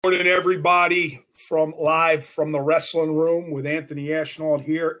Morning, everybody, from live from the wrestling room with Anthony Ashnault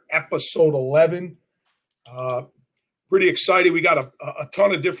here, episode 11. Pretty excited. We got a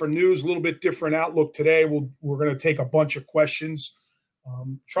ton of different news, a little bit different outlook today. We're going to take a bunch of questions,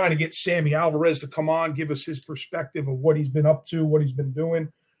 trying to get Sammy Alvarez to come on, give us his perspective of what he's been up to, what he's been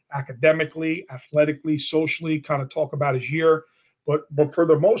doing academically, athletically, socially, kind of talk about his year. But for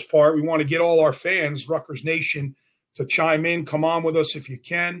the most part, we want to get all our fans, Rutgers Nation, to chime in. Come on with us if you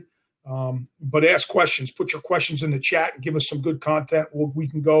can. But ask questions. Put your questions in the chat and give us some good content. We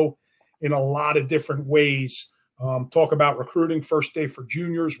can go in a lot of different ways. Talk about recruiting. First day for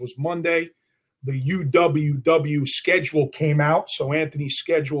juniors was Monday. The UWW schedule came out. So Anthony's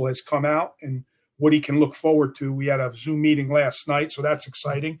schedule has come out and what he can look forward to. We had a Zoom meeting last night, so that's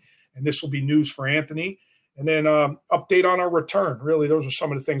exciting. And this will be news for Anthony. And then update on our return. Really, those are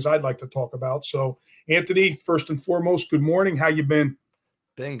some of the things I'd like to talk about. So, Anthony, first and foremost, good morning. How you been?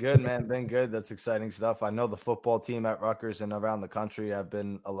 Been good, man. Been good. That's exciting stuff. I know the football team at Rutgers and around the country have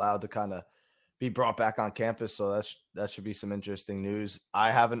been allowed to kind of be brought back on campus, so that should be some interesting news.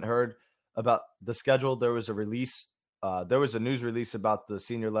 I haven't heard about the schedule. There was a release. There was a news release about the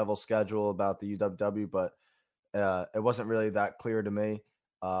senior level schedule about the UWW, but it wasn't really that clear to me.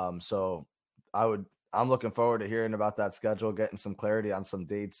 So I'm looking forward to hearing about that schedule, getting some clarity on some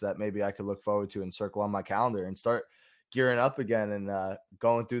dates that maybe I could look forward to and circle on my calendar and start gearing up again and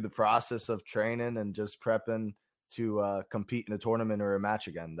going through the process of training and just prepping to compete in a tournament or a match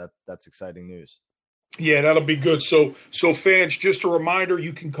again. That's exciting news. Yeah, that'll be good. So fans, just a reminder,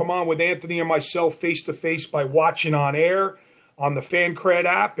 you can come on with Anthony and myself face-to-face by watching on air on the FanCred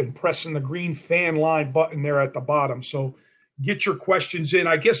app and pressing the green fan line button there at the bottom. So get your questions in.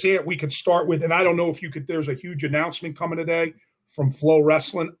 I guess, Ant, we could start with, and I don't know if you could, there's a huge announcement coming today from Flow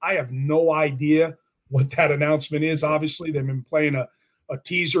Wrestling. I have no idea what that announcement is. Obviously, they've been playing a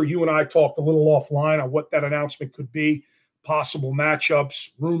teaser. You and I talked a little offline on what that announcement could be, possible matchups,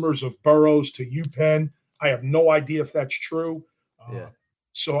 rumors of Burroughs to UPenn. I have no idea if that's true.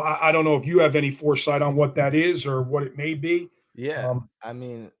 So I don't know if you have any foresight on what that is or what it may be. Yeah, I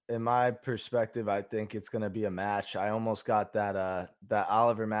mean, in my perspective, I think it's going to be a match. I almost got that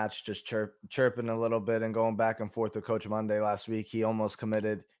Oliver match just chirping a little bit and going back and forth with Coach Monday last week. He almost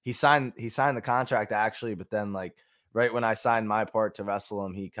committed. He signed the contract actually, but then like right when I signed my part to wrestle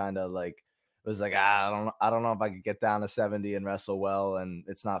him, he kind of like was like, I don't know if I could get down to 70 and wrestle well, and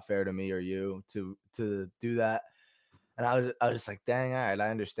it's not fair to me or you to do that. And I was just like, dang, all right, I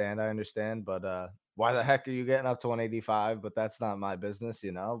understand, but why the heck are you getting up to 185? But that's not my business,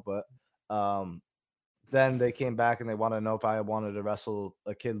 you know. But then they came back and they wanted to know if I wanted to wrestle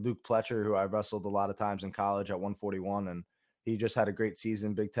a kid, Luke Pletcher, who I wrestled a lot of times in college at 141. And he just had a great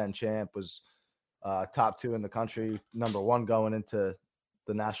season, Big Ten champ, was top 2 in the country, number 1 going into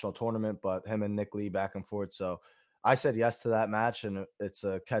the national tournament, but him and Nick Lee back and forth. So I said yes to that match, and it's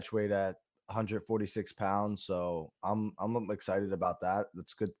a catch weight at 146 pounds. So I'm excited about that.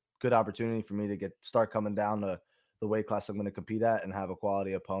 That's good opportunity for me to start coming down to the weight class I'm going to compete at and have a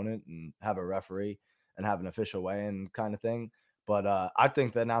quality opponent and have a referee and have an official weigh-in kind of thing. But I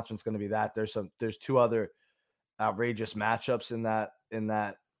think the announcement's going to be that. There's 2 other outrageous matchups in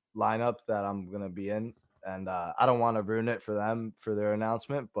that lineup that I'm going to be in. And I don't want to ruin it for them for their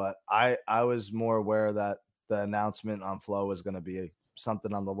announcement, but I was more aware that the announcement on Flow was going to be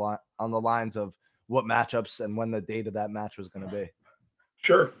something on the lines of what matchups and when the date of that match was going to be.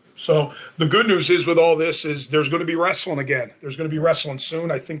 Sure. So the good news is with all this is there's going to be wrestling again. There's going to be wrestling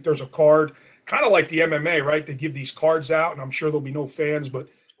soon. I think there's a card, kind of like the MMA, right? They give these cards out, and I'm sure there'll be no fans, but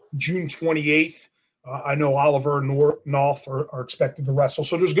June 28th, I know Oliver and North are expected to wrestle.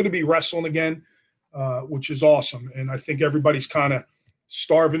 So there's going to be wrestling again, which is awesome. And I think everybody's kind of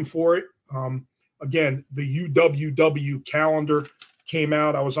starving for it. Again, the UWW calendar came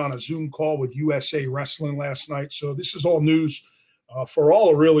out. I was on a Zoom call with USA Wrestling last night. So this is all news for all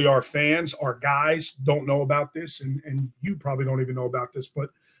of really our fans. Our guys don't know about this, and you probably don't even know about this, but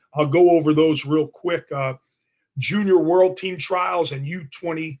I'll go over those real quick. Junior World Team Trials and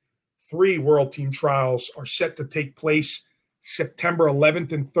U23 World Team Trials are set to take place September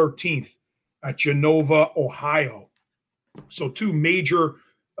 11th and 13th at Genova, Ohio. So 2 major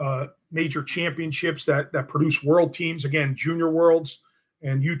championships that produce world teams. Again, Junior Worlds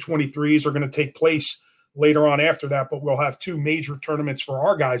and U23s are going to take place later on after that, but we'll have 2 major tournaments for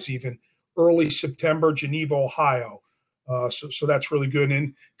our guys even early September, Geneva, Ohio. So that's really good.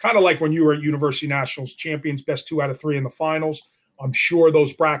 And kind of like when you were at University Nationals, champions, best 2 out of 3 in the finals. I'm sure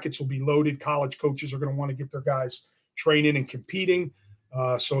those brackets will be loaded. College coaches are going to want to get their guys training and competing.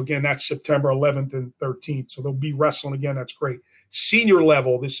 So again, that's September 11th and 13th. So they'll be wrestling again. That's great. Senior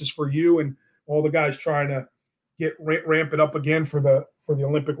level, this is for you and all the guys trying to ramp it up again for the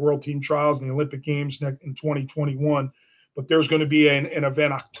Olympic World Team Trials and the Olympic Games in 2021. But there's going to be an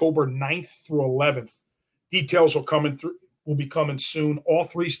event October 9th through 11th. Details will be coming soon. All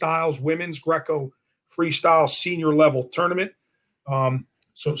three styles, women's, Greco, freestyle, senior level tournament.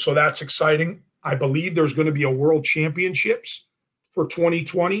 So that's exciting. I believe there's going to be a World Championships for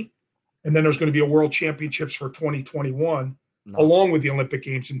 2020, and then there's going to be a World Championships for 2021, along with the Olympic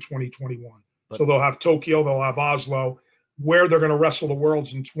Games in 2021. So they'll have Tokyo, they'll have Oslo. Where they're going to wrestle the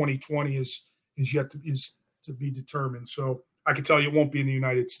worlds in 2020 is yet to be determined. So I can tell you it won't be in the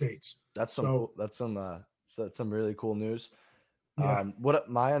United States. That's some really cool news. Yeah. What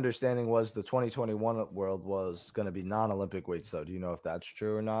my understanding was, the 2021 world was going to be non-Olympic weights, though. Do you know if that's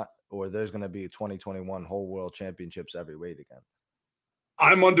true or not? Or there's going to be 2021 whole world championships every weight again?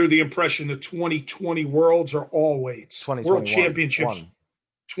 I'm under the impression the 2020 worlds are all weights. World Championships.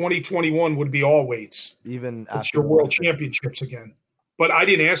 2021 would be all weights. Even it's your World Championships again. But I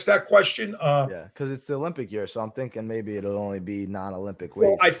didn't ask that question. Yeah, because it's the Olympic year, so I'm thinking maybe it'll only be non-Olympic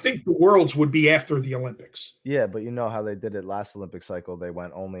weights. Well, I think the Worlds would be after the Olympics. Yeah, but you know how they did it last Olympic cycle. They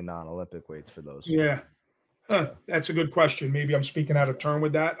went only non-Olympic weights for those. Yeah. That's a good question. Maybe I'm speaking out of turn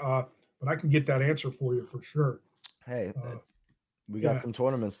with that, but I can get that answer for you for sure. Hey, we got some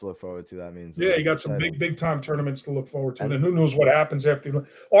tournaments to look forward to. That means you got some big time tournaments to look forward to. And who knows what happens after.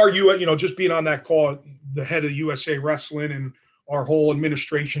 Are you, just being on that call, the head of USA Wrestling and our whole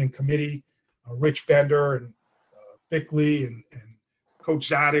administration and committee, Rich Bender and Bickley and Coach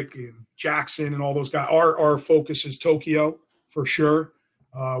Zadok and Jackson and all those guys, our focus is Tokyo for sure.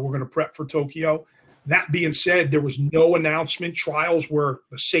 We're going to prep for Tokyo. That being said, there was no announcement. Trials were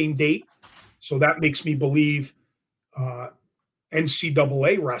the same date. So that makes me believe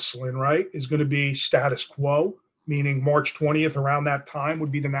NCAA wrestling, right, is going to be status quo, meaning March 20th around that time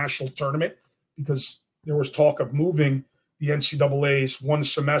would be the national tournament, because there was talk of moving the NCAA's one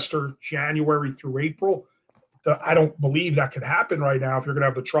semester, January through April. I don't believe that could happen right now if you're going to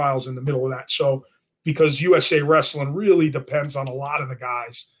have the trials in the middle of that. So because USA Wrestling really depends on a lot of the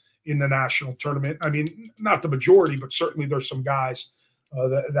guys in the national tournament. I mean, not the majority, but certainly there's some guys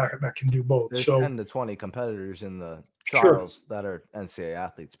that can do both. There's so 10 to 20 competitors in the trials that are NCAA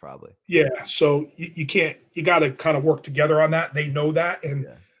athletes probably. Yeah, so you got to kind of work together on that. They know that, and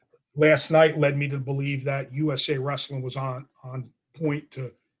last night led me to believe that USA Wrestling was on point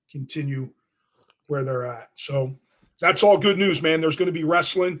to continue where they're at. So that's all good news, man. There's going to be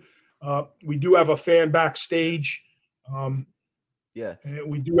wrestling. We do have a fan backstage. And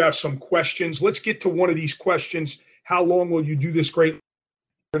we do have some questions. Let's get to one of these questions. How long will you do this great?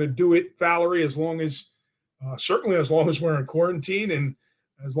 We're going to do it, Valerie, certainly as long as we're in quarantine and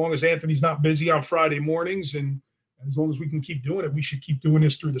as long as Anthony's not busy on Friday mornings, and as long as we can keep doing it. We should keep doing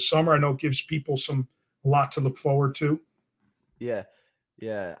this through the summer. I know it gives people a lot to look forward to. Yeah.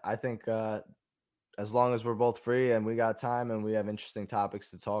 I think as long as we're both free and we got time and we have interesting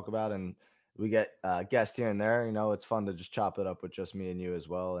topics to talk about and we get guests here and there, it's fun to just chop it up with just me and you as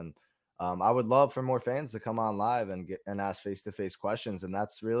well. And I would love for more fans to come on live and ask face-to-face questions. And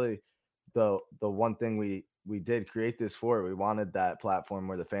that's really the one thing we did create this for. We wanted that platform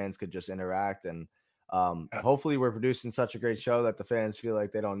where the fans could just interact, and hopefully we're producing such a great show that the fans feel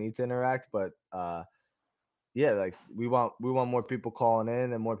like they don't need to interact. But like we want more people calling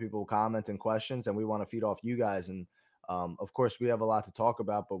in and more people commenting questions, and we want to feed off you guys. And of course we have a lot to talk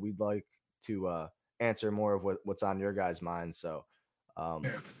about, but we'd like to answer more of what's on your guys' minds. So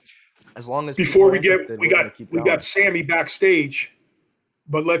as long as before we got Sammy backstage,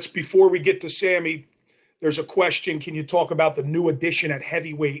 but before we get to Sammy, there's a question. Can you talk about the new addition at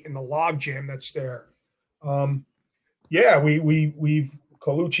heavyweight and the logjam that's there? We've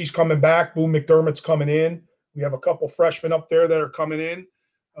Colucci's coming back. Boone McDermott's coming in. We have a couple freshmen up there that are coming in.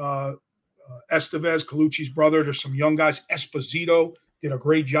 Estevez, Colucci's brother. There's some young guys. Esposito did a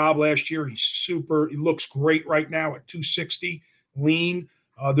great job last year. He looks great right now at 260, lean.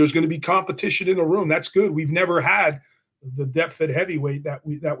 There's going to be competition in the room. That's good. We've never had the depth at heavyweight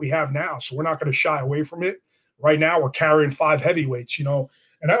that we have now, so we're not going to shy away from it. Right now, we're carrying 5 heavyweights. And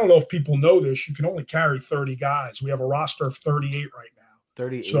I don't know if people know this. You can only carry 30 guys. We have a roster of 38 right now.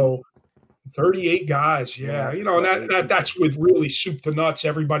 38. So 38 guys. Yeah. And that's with really soup to nuts.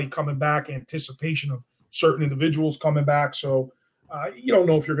 Everybody coming back, anticipation of certain individuals coming back. So you don't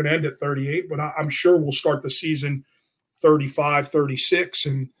know if you're going to end at 38, but I'm sure we'll start the season 35, 36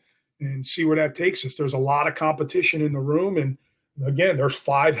 and see where that takes us. There's a lot of competition in the room. And again, there's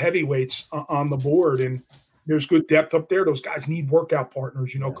 5 heavyweights on the board, and there's good depth up there. Those guys need workout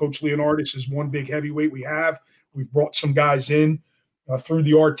partners. Coach Leonardis is one big heavyweight we have. We've brought some guys in through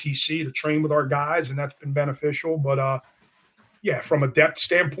the RTC to train with our guys, and that's been beneficial. But yeah, from a depth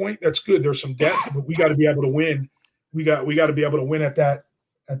standpoint, that's good. There's some depth, but we got to be able to win. We got to be able to win at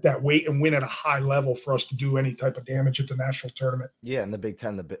that weight and win at a high level for us to do any type of damage at the national tournament. Yeah, in the Big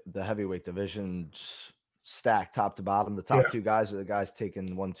Ten, the heavyweight division stacked top to bottom. The top two guys are the guys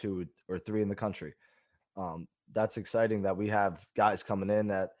taking 1, 2, or 3 in the country. That's exciting that we have guys coming in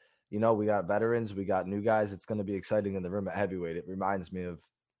that, we got veterans, we got new guys. It's going to be exciting in the room at heavyweight. It reminds me of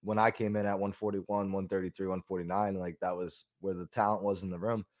when I came in at 141, 133, 149, like that was where the talent was in the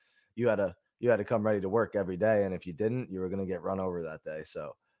room. You had to come ready to work every day. And if you didn't, you were going to get run over that day.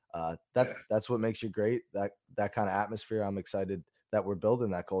 So that's what makes you great. That kind of atmosphere. I'm excited that we're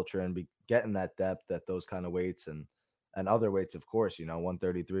building that culture and getting that depth at those kind of weights and other weights, of course,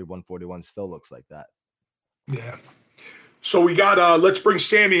 133, 141 still looks like that. Yeah. So we got let's bring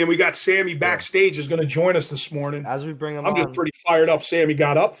Sammy in. We got Sammy backstage is going to join us this morning. As we bring him I'm just pretty fired up. Sammy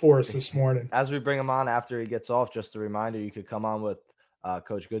got up for us this morning. As we bring him on after he gets off, just a reminder, you could come on with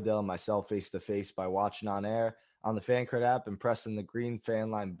Coach Goodell and myself face to face by watching on air on the FanCred app and pressing the green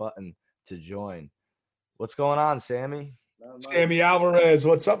fan line button to join. What's going on, Sammy? Sammy Alvarez,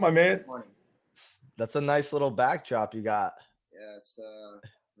 what's up, my man? Morning. That's a nice little backdrop you got. Yeah, it's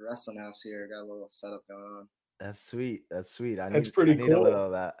wrestling house here. Got a little setup going on. That's sweet. That's pretty cool. Cool. A little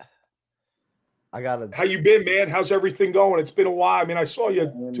of that. How you been, man? How's everything going? It's been a while. I mean, I saw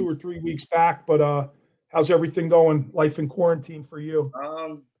you 2 or 3 weeks back, but how's everything going? Life in quarantine for you? Yeah,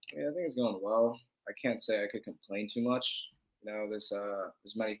 I think it's going well. I can't say I could complain too much. There's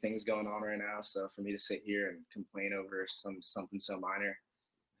many things going on right now, so for me to sit here and complain over something so minor,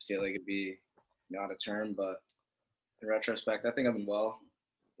 I feel like it'd be not a term. But in retrospect, I think I've been well.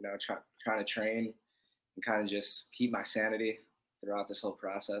 Trying to train and kind of just keep my sanity throughout this whole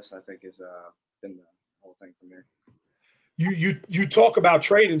process, I think has been the whole thing for me. You talk about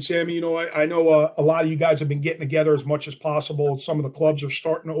training, Sammy. I know a lot of you guys have been getting together as much as possible. Some of the clubs are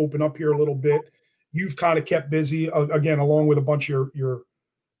starting to open up here a little bit. You've kind of kept busy again, along with a bunch of your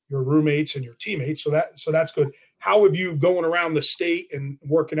roommates and your teammates. So that's good. How have you going around the state and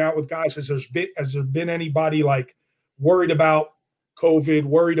working out with guys? Has there been anybody like worried about COVID,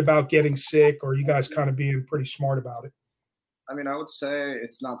 worried about getting sick, or are you guys kind of being pretty smart about it? I mean, I would say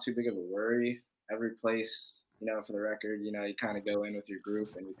it's not too big of a worry. Every place, for the record, you kind of go in with your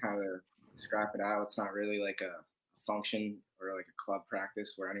group and you kind of scrap it out. It's not really like a function or like a club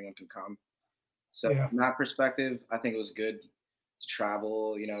practice where anyone can come. So from that perspective, I think it was good to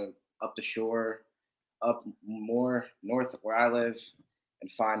travel, up the shore, up more north where I live,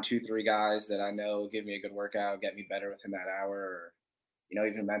 and find 2-3 guys that I know give me a good workout, get me better within that hour, or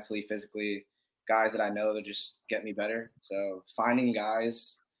even mentally, physically, guys that I know that just get me better. So finding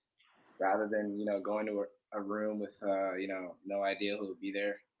guys rather than, going to a room with, no idea who will be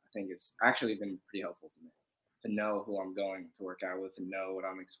there, I think it's actually been pretty helpful for me to know who I'm going to work out with and know what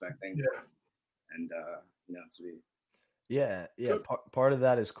I'm expecting. Yeah. And, to be. Yeah. Part of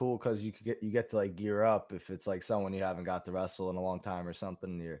that is cool because you get to like gear up if it's like someone you haven't got to wrestle in a long time or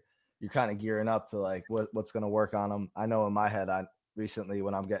something. You're kind of gearing up to like what's going to work on them. I know in my head, recently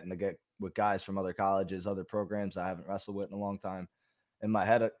when I'm getting to get with guys from other colleges, other programs I haven't wrestled with in a long time, in my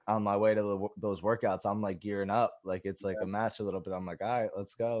head on my way to those workouts, I'm like gearing up. Like it's like a match a little bit. I'm like, all right,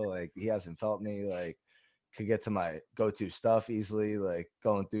 let's go. Like he hasn't felt me, like could get to my go-to stuff easily, like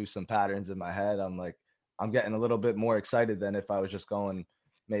going through some patterns in my head. I'm getting a little bit more excited than if I was just going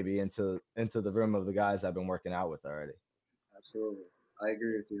maybe into the room of the guys I've been working out with already. Absolutely. I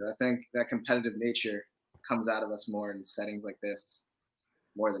agree with you. I think that competitive nature comes out of us more in settings like this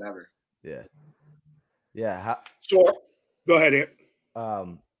more than ever. Yeah. Yeah. So go ahead,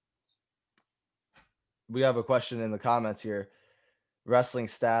 Ant. We have a question in the comments here. Wrestling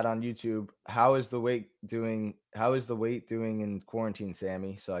Stat on YouTube. How is the weight doing in quarantine,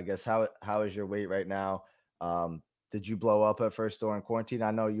 Sammy? So I guess how is your weight right now? Did you blow up at first during quarantine? I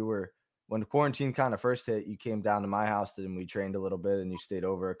know when quarantine kind of first hit, you came down to my house and we trained a little bit and you stayed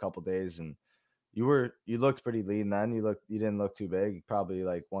over a couple days and you looked pretty lean then. You didn't look too big, probably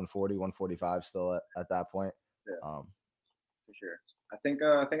like 140, 145 still at that point. Yeah, for sure. I think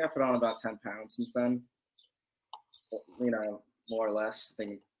I put on about 10 pounds since then. More or less, I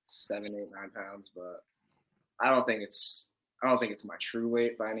think 7, 8, 9 pounds, but I don't think it's my true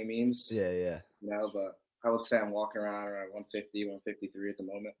weight by any means. Yeah. But I would say I'm walking around 150, 153 at the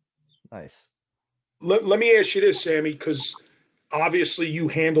moment. Nice. Let me ask you this, Sammy, because obviously you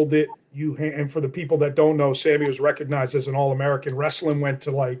handled it. And for the people that don't know, Sammy was recognized as an All-American. Wrestling went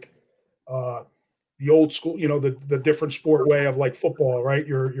to like the old school, the different sport way of like football, right?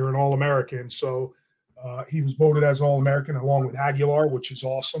 You're an All-American. So He was voted as All-American along with Aguilar, which is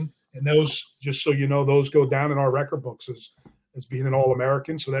awesome. And those, just so you know, those go down in our record books as being an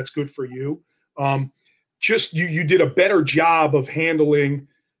All-American. So that's good for you. Just you did a better job of handling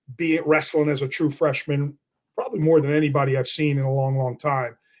being wrestling as a true freshman, probably more than anybody I've seen in a long, long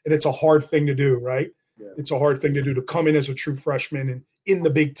time. And it's a hard thing to do, right? Yeah. It's a hard thing to do, to come in as a true freshman and in the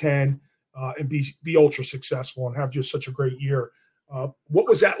Big Ten and be ultra successful and have just such a great year. What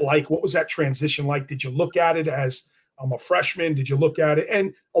was that like? What was that transition like? Did you look at it as I'm a freshman? Did you look at it?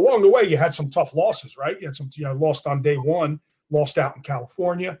 And along the way, you had some tough losses, right? You lost on day one, lost out in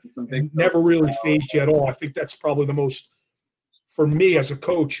California, and never really phased you at all. I think that's probably the most, for me as a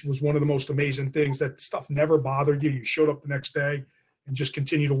coach, was one of the most amazing things. That stuff never bothered you. You showed up the next day and just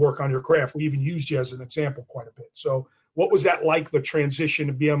continue to work on your craft. We even used you as an example quite a bit. So what was that like, the transition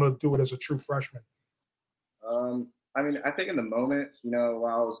to be able to do it as a true freshman? I mean, I think in the moment,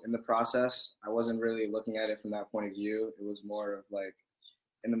 while I was in the process, I wasn't really looking at it from that point of view. It was more of like,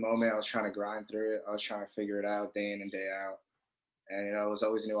 in the moment, I was trying to grind through it. I was trying to figure it out day in and day out. And, it was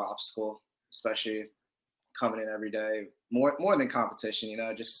always a new obstacle, especially coming in every day, more than competition,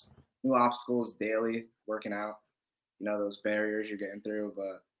 just new obstacles daily, working out, those barriers you're getting through.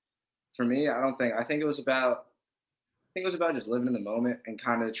 But for me, I think it was about just living in the moment and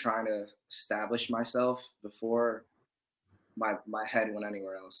kind of trying to establish myself before my head went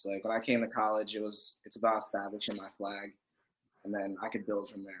anywhere else. Like when I came to college, it's about establishing my flag, and then I could build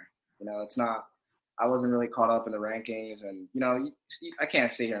from there. I wasn't really caught up in the rankings, and I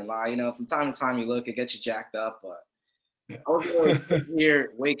can't sit here and lie. From time to time you look, it gets you jacked up, but I wasn't really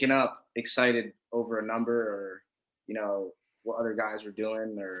here waking up excited over a number or what other guys were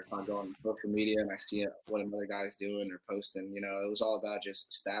doing, or if I go on social media and I see what another guy's doing or posting. It was all about just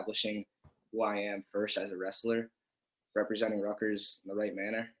establishing who I am first as a wrestler, representing Rutgers in the right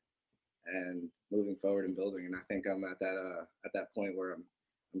manner, and moving forward and building. And I think I'm at that point where I'm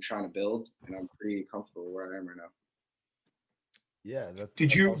trying to build, and I'm pretty comfortable where I am right now. Yeah. Do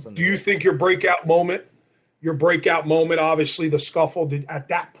you think your breakout moment, obviously the scuffle, at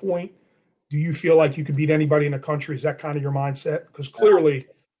that point, do you feel like you could beat anybody in the country? Is that kind of your mindset? Because clearly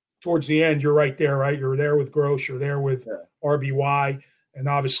towards the end, you're right there, right? You're there with Gross, you're there with RBY. And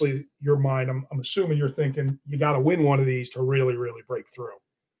obviously your mind, I'm assuming you're thinking you got to win one of these to really, really break through.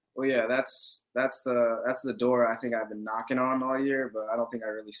 Well, yeah, that's the door I think I've been knocking on all year, but I don't think I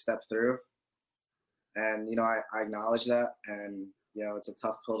really stepped through. And, I acknowledge that. And, it's a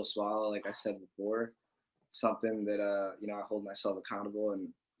tough pill to swallow. Like I said before, something that, I hold myself accountable, and,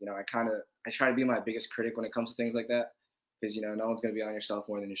 I try to be my biggest critic when it comes to things like that, because, no one's going to be on yourself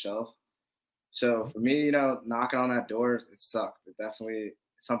more than yourself. So for me, knocking on that door, it sucked. It definitely,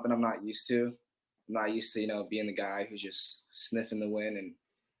 it's something I'm not used to. I'm not used to, being the guy who's just sniffing the win, and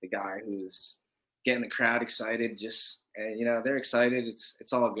the guy who's getting the crowd excited. And they're excited.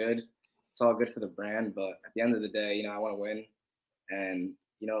 It's all good. It's all good for the brand. But at the end of the day, I want to win, and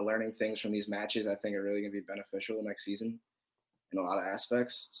learning things from these matches, I think are really going to be beneficial next season in a lot of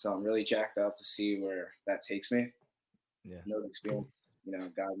aspects. So I'm really jacked up to see where that takes me. Yeah. No experience,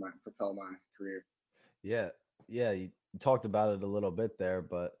 God might propel my career. Yeah. You talked about it a little bit there,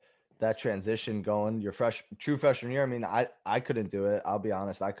 but that transition going your true freshman year. I mean, I couldn't do it. I'll be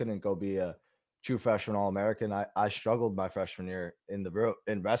honest. I couldn't go be a true freshman All-American. I struggled my freshman year in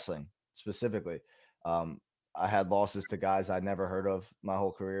wrestling specifically. I had losses to guys I'd never heard of my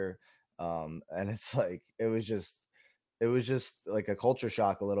whole career. And it's like, it was just like a culture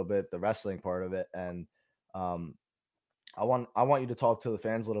shock a little bit, the wrestling part of it. And, I want you to talk to the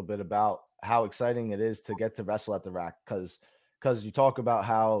fans a little bit about how exciting it is to get to wrestle at the rack. Cause you talk about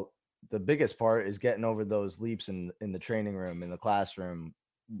how the biggest part is getting over those leaps in the training room, in the classroom,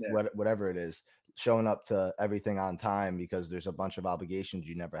 whatever it is, showing up to everything on time because there's a bunch of obligations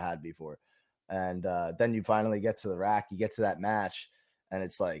you never had before. And then you finally get to the rack, you get to that match, and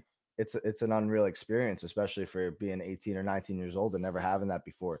it's like, it's an unreal experience, especially for being 18 or 19 years old and never having that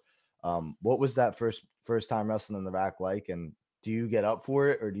before. What was that first time wrestling in the rack like? And do you get up for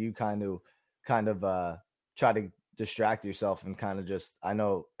it, or do you kind of try to distract yourself and kind of just, I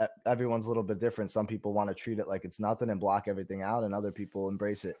know everyone's a little bit different. Some people want to treat it like it's nothing and block everything out, and other people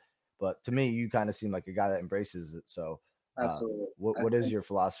embrace it. But to me, you kind of seem like a guy that embraces it. So Absolutely. What is your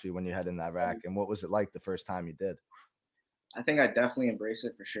philosophy when you head in that rack, and what was it like the first time you did? I think I definitely embrace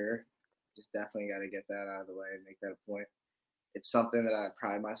it for sure. Just definitely got to get that out of the way and make that a point. It's something that I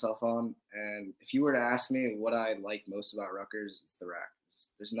pride myself on. And if you were to ask me what I like most about Rutgers, it's the rack.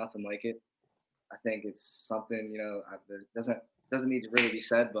 There's nothing like it. I think it's something, that doesn't need to really be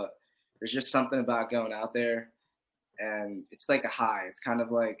said, but there's just something about going out there and it's like a high. It's kind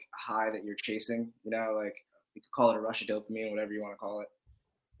of like a high that you're chasing. You know, like you could call it a rush of dopamine, whatever you want to call it.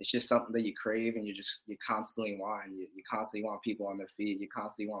 It's just something that you crave and you constantly want. You constantly want people on their feet. You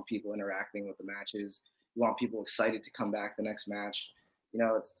constantly want people interacting with the matches. You want people excited to come back the next match. You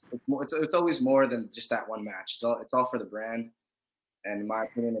know, it's always more than just that one match. It's all for the brand. And in my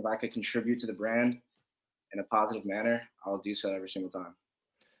opinion, if I could contribute to the brand in a positive manner, I'll do so every single time.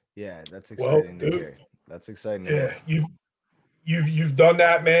 Yeah, that's exciting to hear. That's exciting to hear. You've done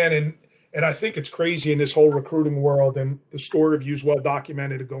that, man, and I think it's crazy in this whole recruiting world. And the story of you's well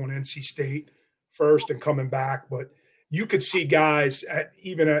documented of going to NC State first and coming back. But you could see guys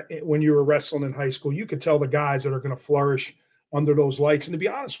when you were wrestling in high school, you could tell the guys that are going to flourish under those lights. And to be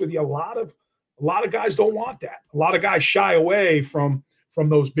honest with you, a lot of guys don't want that. A lot of guys shy away from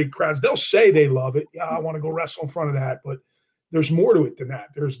those big crowds. They'll say they love it. Yeah, I want to go wrestle in front of that. But there's more to it than that.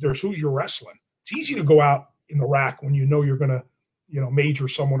 There's who you're wrestling. It's easy to go out in the rack when you know you're going to, major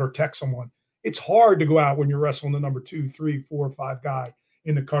someone or tech someone. It's hard to go out when you're wrestling the number 2, 3, 4, 5 guy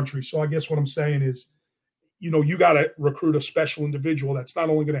in the country. So I guess what I'm saying is, you got to recruit a special individual that's not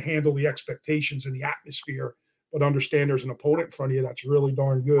only going to handle the expectations and the atmosphere, but understand there's an opponent in front of you that's really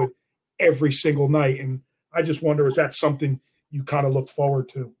darn good every single night. And I just wonder, is that something you kind of look forward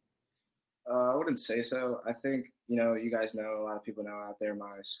to? I wouldn't say so. I think, you guys know, a lot of people know out there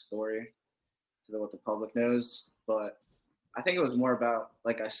my story to what the public knows, but I think it was more about,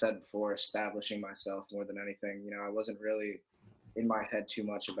 like I said before, establishing myself more than anything. I wasn't really in my head too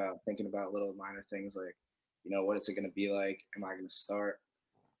much about thinking about little minor things like, what is it going to be like? Am I going to start?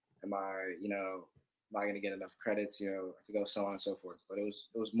 Am I going to get enough credits? I could go so on and so forth. But it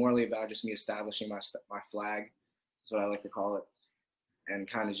was morely about just me establishing my flag, is what I like to call it, and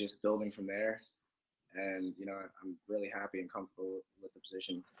kind of just building from there. And, I'm really happy and comfortable with the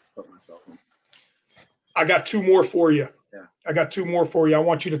position I put myself in. I got 2 more for you. Yeah. I got 2 more for you. I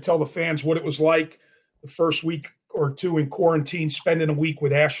want you to tell the fans what it was like the first week or 2 in quarantine, spending a week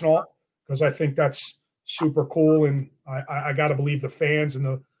with Ashnault, because I think that's super cool. And I got to believe the fans and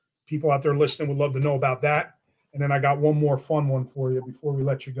the people out there listening would love to know about that. And then I got one more fun one for you before we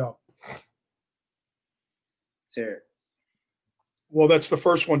let you go. Let's hear it. Well, that's the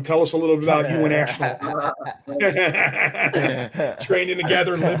first one. Tell us a little bit about you and Ashnault. Training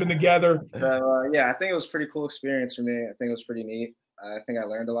together and living together. So, I think it was a pretty cool experience for me. I think it was pretty neat. I think I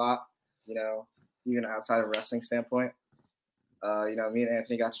learned a lot, even outside of wrestling standpoint. Me and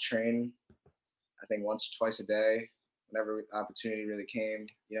Anthony got to train, I think, once or twice a day whenever the opportunity really came.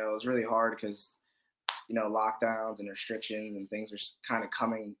 It was really hard because, lockdowns and restrictions and things are kind of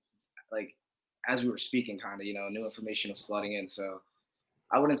coming, like, as we were speaking, kind of, new information was flooding in. So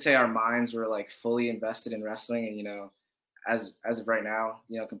I wouldn't say our minds were like fully invested in wrestling. And, as of right now,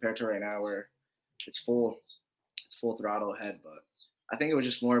 compared to right now where it's full throttle ahead. But I think it was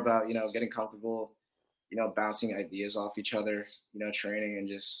just more about, getting comfortable, bouncing ideas off each other, training and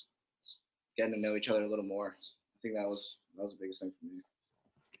just getting to know each other a little more. I think that was the biggest thing for me.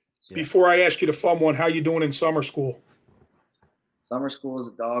 Yeah. Before I ask you to fun one, how you doing in summer school? Summer school is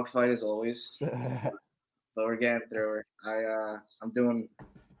a dogfight as always, but we're getting through it. I'm doing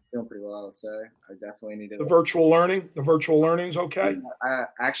pretty well, I would say. I definitely need to. The virtual learning is okay? I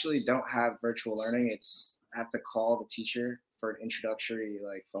actually don't have virtual learning. I have to call the teacher for an introductory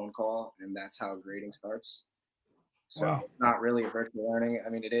phone call, and that's how grading starts. So wow. It's not really virtual learning. I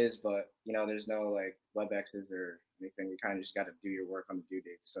mean, it is, but there's no WebExes or anything. You kind of just got to do your work on the due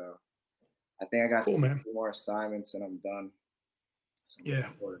date. So I think I got 2 more assignments and I'm done. Yeah,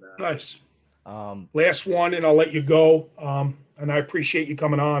 nice. Last one, and I'll let you go. And I appreciate you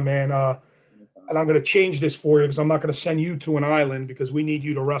coming on, man. And I'm going to change this for you because I'm not going to send you to an island because we need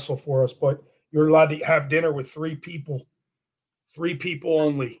you to wrestle for us. But you're allowed to have dinner with 3 people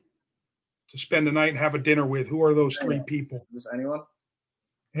only to spend the night and have a dinner with. Who are those 3 people? Just anyone?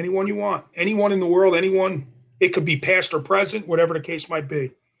 Anyone you want. Anyone in the world. Anyone. It could be past or present, whatever the case might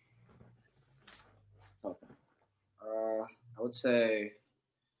be. I would say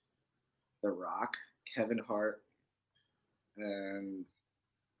The Rock, Kevin Hart, and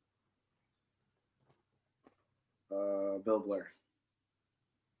Bill Blair.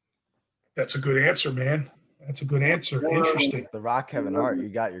 That's a good answer, man. That's a good answer. Interesting. The Rock, Kevin Hart, you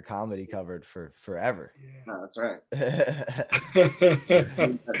got your comedy covered for forever. Yeah, no, that's right.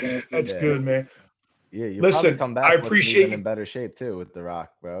 That's good, man. Yeah, you listen. Come back I appreciate you in better shape too with The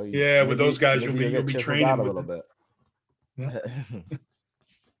Rock, bro. With those guys, you'll be training a little bit. Yeah.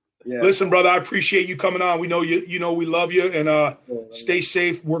 Yeah. Listen, brother, I appreciate you coming on. We know you. We love you, and stay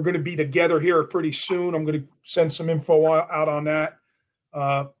safe. We're going to be together here pretty soon. I'm going to send some info out on that.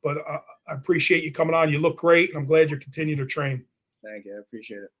 But I appreciate you coming on. You look great, and I'm glad you're continuing to train. Thank you. I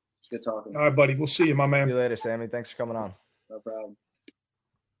appreciate it. It's good talking. All right, buddy. We'll see you, my man. See you later, Sammy. Thanks for coming on. No problem.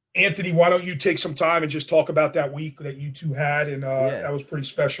 Anthony, why don't you take some time and just talk about that week that you two had? And that was pretty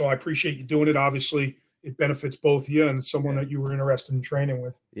special. I appreciate you doing it. Obviously, it benefits both you and someone that you were interested in training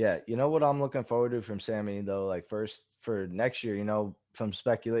with. Yeah. You know what I'm looking forward to from Sammy, though? Like, first for next year, some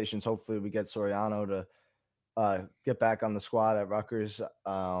speculations. Hopefully we get Soriano to get back on the squad at Rutgers.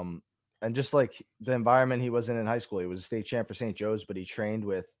 And just like the environment he was in high school, he was a state champ for St. Joe's, but he trained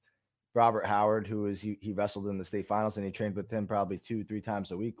with Robert Howard, he wrestled in the state finals, and he trained with him probably 2-3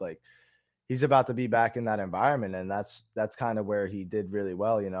 times a week. Like, he's about to be back in that environment, and that's kind of where he did really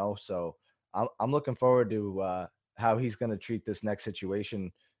well, So I'm looking forward to how he's going to treat this next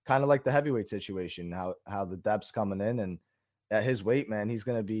situation, kind of like the heavyweight situation, how the depth's coming in, and at his weight, man, he's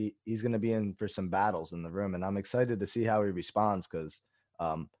going to be in for some battles in the room, and I'm excited to see how he responds because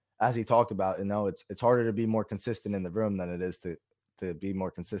as he talked about, it's harder to be more consistent in the room than it is to be more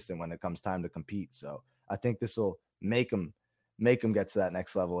consistent when it comes time to compete. So I think this will make him get to that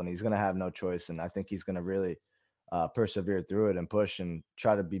next level, and he's going to have no choice. And I think he's going to really persevere through it and push and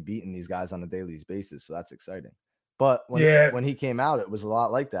try to be beating these guys on a daily basis. So that's exciting. But when he came out, it was a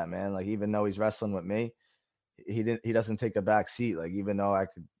lot like that, man. Like, even though he's wrestling with me, he doesn't take a back seat. Like, even though I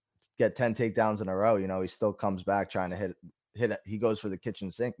could get 10 takedowns in a row, he still comes back trying to hit it. He goes for the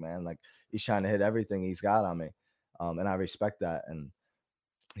kitchen sink, man. Like, he's trying to hit everything he's got on me. And I respect that. And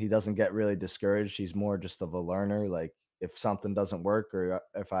he doesn't get really discouraged. He's more just of a learner. Like, if something doesn't work or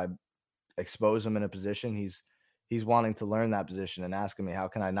if I expose him in a position, he's wanting to learn that position and asking me, how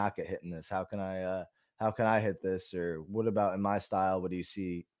can I not get hit in this? How can I hit this? Or what about in my style? What do you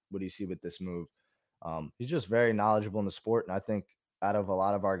see with this move? He's just very knowledgeable in the sport. And I think out of a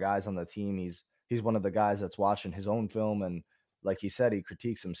lot of our guys on the team, he's one of the guys that's watching his own film. And like he said, he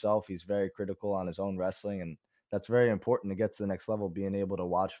critiques himself. He's very critical on his own wrestling. And that's very important to get to the next level, being able to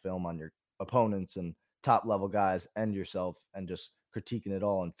watch film on your opponents and top level guys and yourself and just critiquing it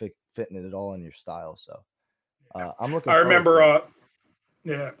all and fitting it all in your style. So I'm looking. I remember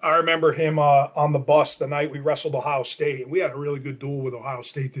him on the bus the night we wrestled Ohio State. We had a really good duel with Ohio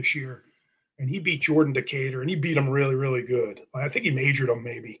State this year, and he beat Jordan Decatur, and he beat him really, really good. I think he majored him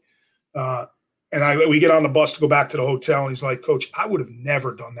maybe. And we get on the bus to go back to the hotel, and he's like, "Coach, I would have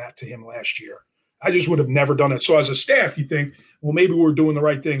never done that to him last year. I just would have never done it." So as a staff, you think, well, maybe we're doing the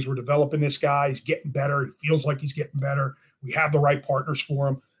right things. We're developing this guy. He's getting better. He feels like he's getting better. We have the right partners for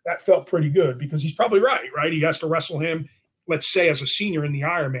him. That felt pretty good because he's probably right? He has to wrestle him, let's say, as a senior in the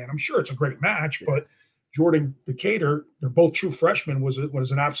Ironman. I'm sure it's a great match, but Jordan Decatur, they're both true freshmen, was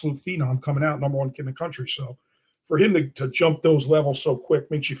an absolute phenom coming out, number one kid in the country. So for him to jump those levels so quick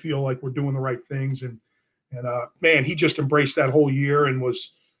makes you feel like we're doing the right things. And man, he just embraced that whole year and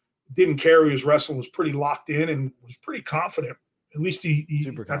didn't care he was wrestling, was pretty locked in and was pretty confident. At least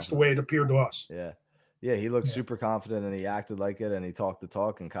that's the way it appeared to us. Yeah. Yeah, he looked super confident and he acted like it and he talked the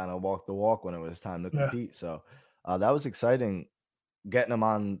talk and kind of walked the walk when it was time to compete. So that was exciting getting him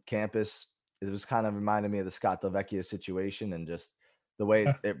on campus. It was kind of reminded me of the Scott Delvecchio situation and just the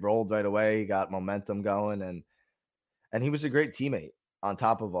way it rolled right away. He got momentum going and he was a great teammate on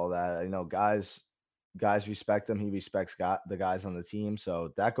top of all that. Guys respect him. He respects the guys on the team.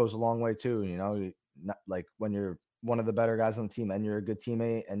 So that goes a long way too. Like when you're one of the better guys on the team and you're a good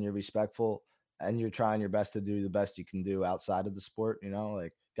teammate and you're respectful and you're trying your best to do the best you can do outside of the sport,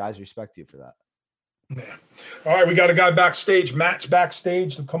 like guys respect you for that. Yeah. All right. We got a guy backstage. Matt's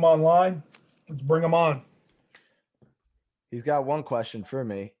backstage to come online. Let's bring him on. He's got one question for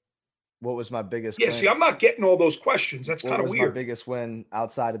me. What was my biggest win? See, I'm not getting all those questions. That's kind of weird. What was my biggest win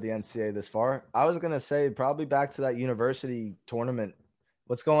outside of the NCAA this far? I was going to say probably back to that university tournament.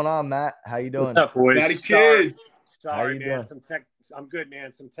 What's going on, Matt? How you doing? What's up, boys? Matty Kid. Sorry, man. I'm good,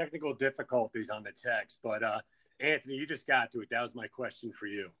 man. Some technical difficulties on the text. But, Anthony, you just got to it. That was my question for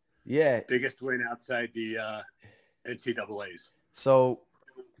you. Yeah. Biggest win outside the NCAAs. So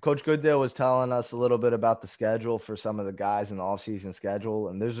Coach Goodale was telling us a little bit about the schedule for some of the guys in the offseason schedule.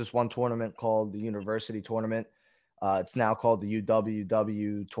 And there's this one tournament called the University Tournament. It's now called the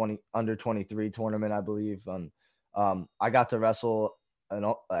UWW under 23 tournament, I believe. I got to wrestle,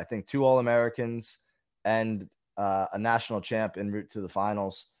 I think, 2 All-Americans and a national champ en route to the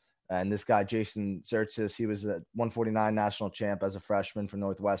finals. And this guy, Jason Zertzis, he was a 149 national champ as a freshman for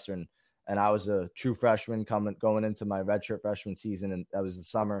Northwestern. And I was a true freshman going into my redshirt freshman season. And that was the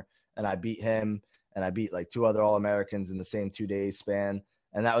summer. And I beat him and I beat like 2 other All-Americans in the same 2 days span.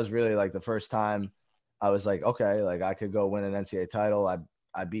 And that was really like the first time I was like, okay, like I could go win an NCAA title.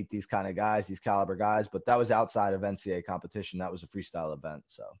 I beat these kind of guys, these caliber guys, but that was outside of NCAA competition. That was a freestyle event.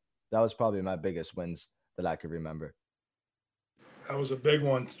 So that was probably my biggest wins that I could remember. That was a big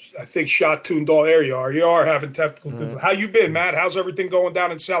one. I think shot tuned all. There you are. You are having technical difficulties. How you been, Matt? How's everything going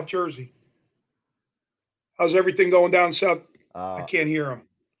down in South Jersey? How's everything going down south? I can't hear him.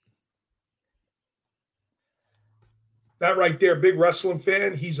 That right there, big wrestling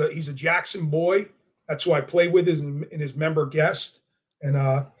fan. He's a Jackson boy. That's who I play with in his member guest.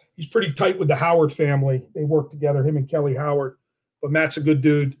 And he's pretty tight with the Howard family. They work together, him and Kelly Howard. But Matt's a good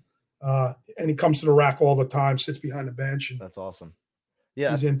dude. And he comes to the rack all the time, sits behind the bench. And that's awesome.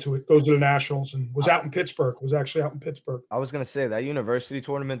 Yeah. He's into it, goes to the Nationals, and was out in Pittsburgh. Was actually out in Pittsburgh. I was going to say that university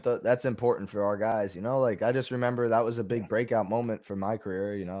tournament, that's important for our guys. You know, like I just remember that was a big breakout moment for my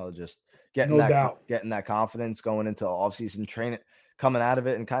career, you know, just getting that confidence going into off-season training, coming out of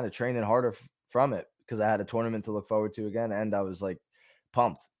it and kind of training harder from it because I had a tournament to look forward to again. And I was like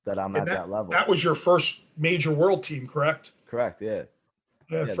pumped that I'm at that level. That was your first major world team, correct? Correct. Yeah.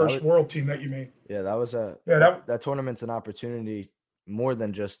 Yeah. First world team that you made. Yeah. That was that tournament's an opportunity more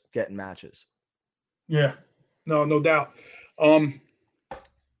than just getting matches. Yeah, no doubt.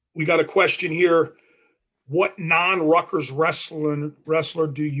 We got a question here. What non-Rutgers wrestler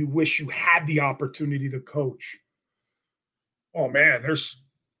do you wish you had the opportunity to coach? Oh man, there's,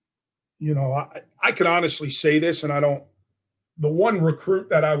 I could honestly say this, and the one recruit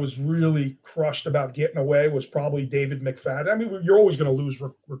that I was really crushed about getting away was probably David McFadden. I mean, you're always going to lose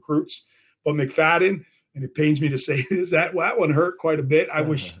recruits, but McFadden, and it pains me to say this, that one hurt quite a bit. I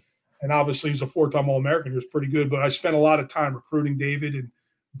wish, and obviously he's a 4-time All-American. He was pretty good, but I spent a lot of time recruiting David, and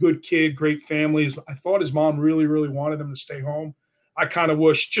good kid, great family. I thought his mom really, really wanted him to stay home. I kind of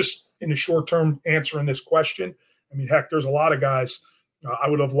wish, just in the short term, answering this question, I mean, heck, there's a lot of guys. I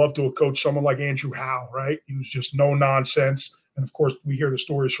would have loved to have coached someone like Andrew Howe, right? He was just no nonsense. And of course, we hear the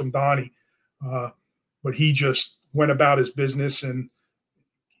stories from Donnie, but he just went about his business and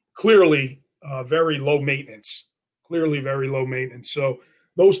clearly very low maintenance. So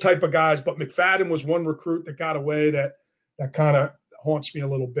those type of guys. But McFadden was one recruit that got away that kind of haunts me a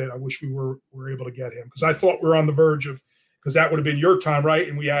little bit. I wish we were able to get him because I thought we were on the verge of, because that would have been your time, right?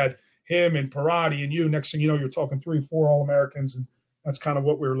 And we had him and Parati and you. Next thing you know, you're talking 3-4 All-Americans, and that's kind of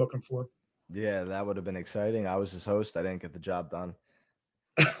what we were looking for. Yeah, that would have been exciting. I was his host. I didn't get the job done.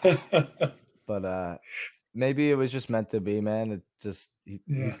 But maybe it was just meant to be, man. It just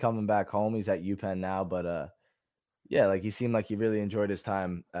he's coming back home. He's at UPenn now, but yeah, like he seemed like he really enjoyed his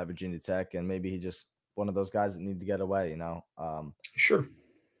time at Virginia Tech, and maybe he just one of those guys that need to get away, you know. Sure.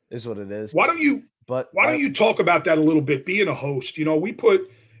 Is what it is. Why don't you talk about that a little bit, being a host? You know,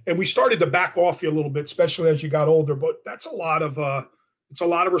 we started to back off you a little bit, especially as you got older, but that's a lot of it's a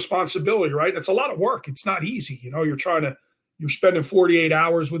lot of responsibility, right? It's a lot of work. It's not easy. You know, you're spending 48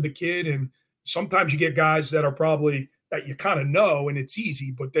 hours with the kid, and sometimes you get guys that are probably that you kind of know and it's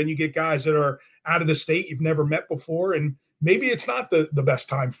easy, but then you get guys that are out of the state you've never met before, and maybe it's not the best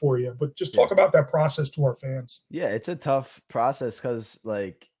time for you. But just talk about that process to our fans. Yeah, it's a tough process because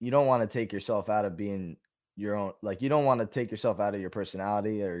like you don't want to take yourself out of being your own, like you don't want to take yourself out of your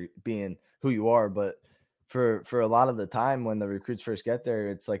personality or being who you are, but for a lot of the time when the recruits first get there,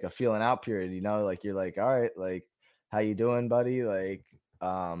 it's like a feeling out period, you know, like you're like, all right, like how you doing, buddy? Like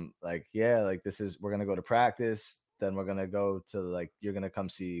yeah, like we're gonna go to practice, then we're gonna go to like you're gonna come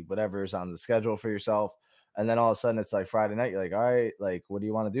see whatever's on the schedule for yourself, and then all of a sudden it's like Friday night, you're like, all right, like what do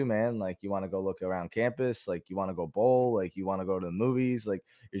you want to do, man? Like you want to go look around campus, like you want to go bowl, like you want to go to the movies, like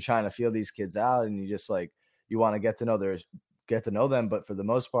you're trying to feel these kids out, and you just like you want to get to know them, but for the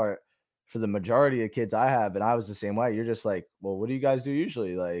most part, for the majority of kids I have, and I was the same way, you're just like, well, what do you guys do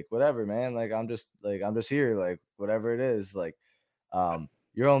usually? Like, whatever, man. Like, I'm just here, like, whatever it is. Like,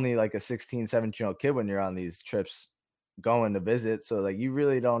 you're only like a 16, 17-year-old kid when you're on these trips going to visit. So like, you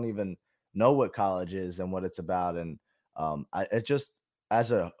really don't even know what college is and what it's about. And it just,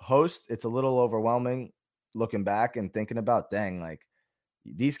 as a host, it's a little overwhelming looking back and thinking about, dang, like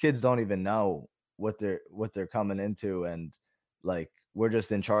these kids don't even know what they're coming into. And like, we're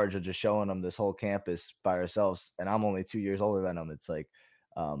just in charge of just showing them this whole campus by ourselves. And I'm only 2 years older than them. It's like,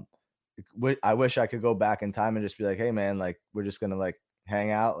 I wish I could go back in time and just be like, hey man, like, we're just going to like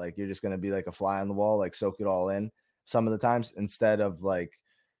hang out. Like, you're just going to be like a fly on the wall, like soak it all in some of the times, instead of like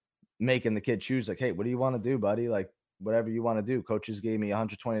making the kid choose like, hey, what do you want to do, buddy? Like, whatever you want to do. Coaches gave me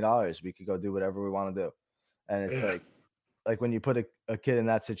 $120. We could go do whatever we want to do. And it's like when you put a kid in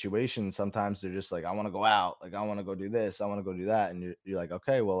that situation, sometimes they're just like, I want to go out. Like, I want to go do this. I want to go do that. And you're like,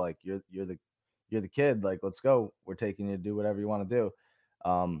 okay, well, like you're the kid, like, let's go. We're taking you to do whatever you want to do.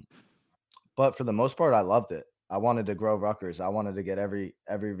 But for the most part, I loved it. I wanted to grow Rutgers. I wanted to get every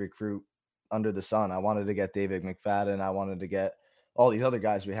recruit under the sun. I wanted to get David McFadden. I wanted to get all these other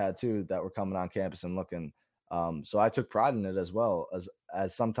guys we had too that were coming on campus and looking. So I took pride in it as well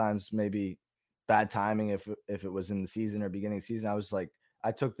as sometimes maybe bad timing if it was in the season or beginning of the season. I was like,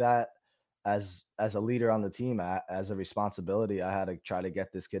 I took that as a leader on the team, as a responsibility. I had to try to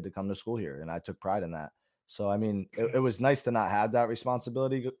get this kid to come to school here, and I took pride in that. So I mean, it was nice to not have that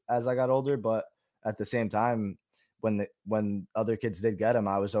responsibility as I got older, but at the same time, when other kids did get him,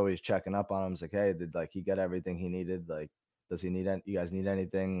 I was always checking up on him. I was like, hey, did like he get everything he needed? Like, does he need you guys need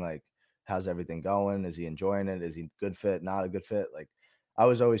anything? Like, how's everything going? Is he enjoying it? Is he good fit? Not a good fit? Like, I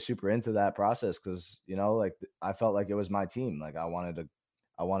was always super into that process because, you know, like I felt like it was my team. Like I wanted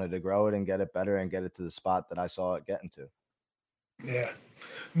to grow it and get it better and get it to the spot that I saw it getting to. Yeah,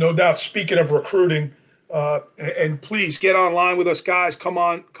 no doubt. Speaking of recruiting, and please get online with us, guys. Come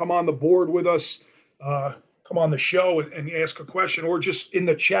on the board with us. Come on the show and ask a question, or just in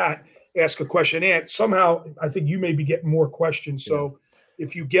the chat ask a question. And somehow, I think you may be getting more questions. So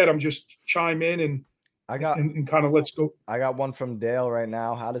if you get them, just chime in and kind of let's go. I got one from Dale right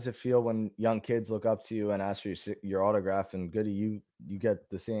now. How does it feel when young kids look up to you and ask for your autograph? And Goody, you get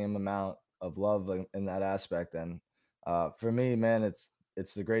the same amount of love in that aspect. And for me, man,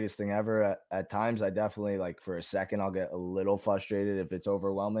 it's the greatest thing ever. At times, I definitely, like, for a second, I'll get a little frustrated if it's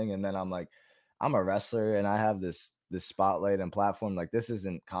overwhelming, and then I'm like, I'm a wrestler and I have this spotlight and platform. Like, this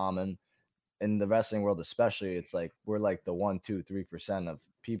isn't common in the wrestling world, especially. It's like we're like the 1, 2, 3% of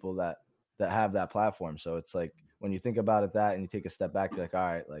people that have that platform. So it's like when you think about it, that, and you take a step back, you're like, all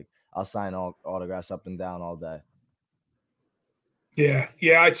right, like I'll sign all autographs up and down all day. Yeah,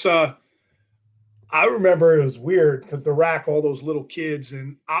 it's I remember it was weird because the rack, all those little kids,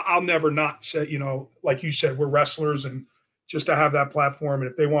 and I'll never not say, you know, like you said, we're wrestlers, and just to have that platform, and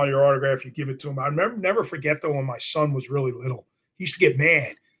if they want your autograph, you give it to them. I never forget though when my son was really little, he used to get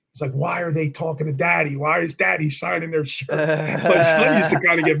mad. It's like, why are they talking to daddy? Why is daddy signing their shirt? My son used to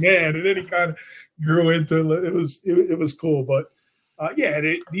kind of get mad, and then he kind of grew into it. It was cool, but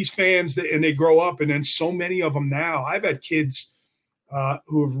these fans, and they grow up, and then so many of them now. I've had kids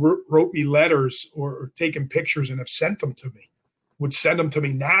who have wrote me letters or taken pictures and have sent them to me. Would send them to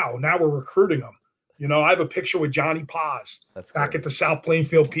me now. Now we're recruiting them. You know, I have a picture with Johnny Paz back at the South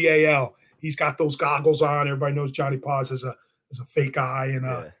Plainfield PAL. He's got those goggles on. Everybody knows Johnny Paz as a fake eye, and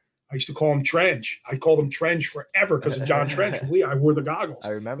I used to call him Trench. I called him Trench forever because of John Trench. I wore the goggles. I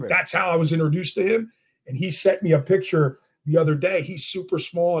remember. But that's how I was introduced to him. And he sent me a picture the other day. He's super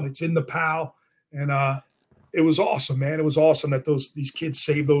small, and it's in the PAL. And it was awesome, man. It was awesome that these kids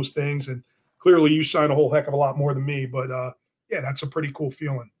save those things. And clearly you sign a whole heck of a lot more than me. But, that's a pretty cool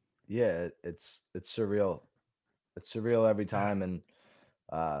feeling. Yeah, it's surreal. It's surreal every time. And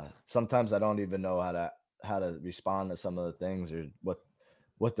sometimes I don't even know how to respond to some of the things or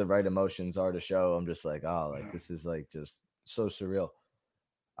what the right emotions are to show. I'm just like, this is like just so surreal.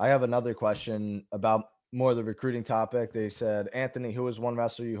 I have another question about more the recruiting topic. They said, Anthony, who was one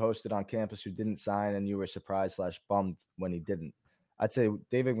wrestler you hosted on campus who didn't sign and you were surprised / bummed when he didn't? I'd say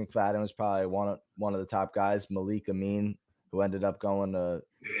David McFadden was probably one of the top guys. Malik Amin, who ended up going to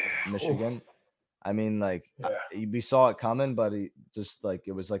Michigan. I mean, like, we saw it coming, but he just, like,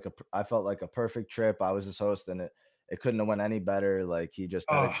 it was like I felt like a perfect trip. I was his host, and it couldn't have went any better. Like, he just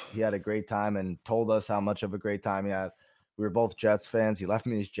had a great time and told us how much of a great time he had. We were both Jets fans. He left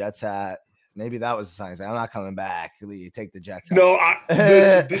me his Jets hat. Maybe that was the sign. He's like, I'm not coming back. You take the Jets hat. No,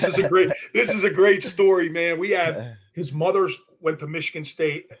 this is a great story, man. We have his mother went to Michigan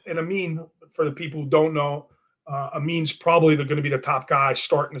State, and Amin, for the people who don't know, Amin's probably going to be the top guy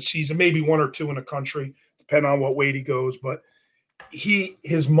starting the season, maybe 1 or 2 in the country, depending on what weight he goes. But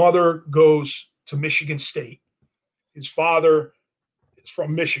his mother goes to Michigan State. His father is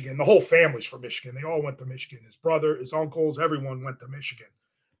from Michigan. The whole family's from Michigan. They all went to Michigan. His brother, his uncles, everyone went to Michigan.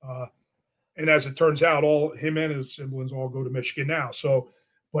 And as it turns out, all him and his siblings all go to Michigan now. So,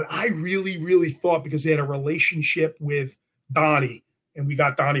 but I really, really thought, because they had a relationship with Donnie, and we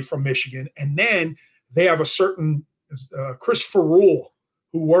got Donnie from Michigan, and then they have a certain Christopher Rule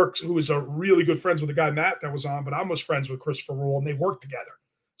who is a really good friends with the guy Matt that was on, but I was friends with Christopher Rule, and they worked together.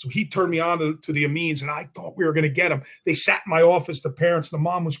 So he turned me on to the Amins, and I thought we were going to get him. They sat in my office, the parents, the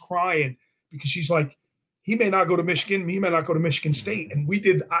mom was crying because she's like, he may not go to Michigan, he may not go to Michigan State. And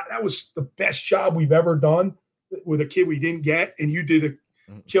that was the best job we've ever done with a kid we didn't get, and you did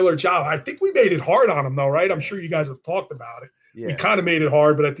a killer job. I think we made it hard on him, though, right? I'm sure you guys have talked about it. Yeah. We kind of made it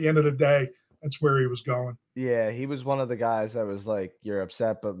hard, but at the end of the day, that's where he was going. Yeah, he was one of the guys that was like, you're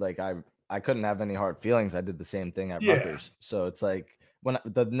upset, but like I couldn't have any hard feelings. I did the same thing at Rutgers. So it's like when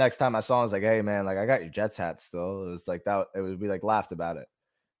the next time I saw him, I was like, hey man, like I got your Jets hat still. It was like that. We like laughed about it.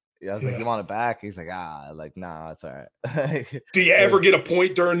 I was like, you want it back? He's like, like, nah, it's all right. Do you ever get a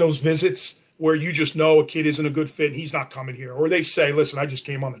point during those visits where you just know a kid isn't a good fit and he's not coming here? Or they say, listen, I just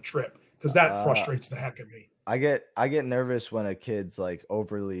came on the trip, because that frustrates the heck of me. I get nervous when a kid's like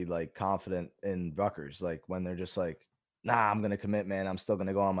overly like confident in Rutgers, like when they're just like, nah, I'm going to commit, man. I'm still going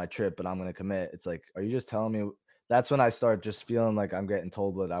to go on my trip, but I'm going to commit. It's like, are you just telling me? That's when I start just feeling like I'm getting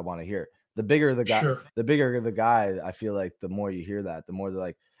told what I want to hear. The bigger the guy, the bigger the guy, I feel like the more you hear that, the more they're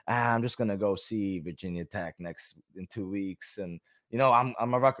like, I'm just going to go see Virginia Tech in 2 weeks. And, you know,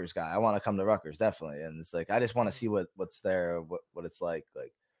 I'm a Rutgers guy. I want to come to Rutgers, definitely. And it's like, I just want to see what's there, what it's like.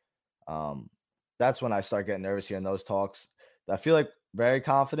 That's when I start getting nervous hearing those talks. I feel like very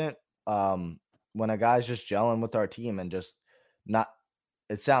confident when a guy's just gelling with our team and just not,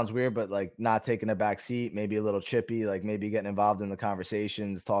 it sounds weird, but like not taking a back seat, maybe a little chippy, like maybe getting involved in the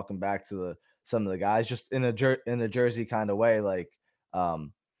conversations, talking back to some of the guys, just in a Jersey kind of way, like,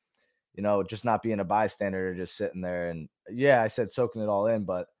 you know, just not being a bystander, just sitting there. And yeah, I said soaking it all in,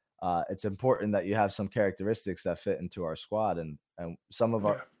 but it's important that you have some characteristics that fit into our squad, and some of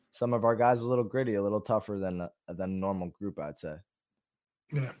our guys are a little gritty, a little tougher than a normal group, I'd say.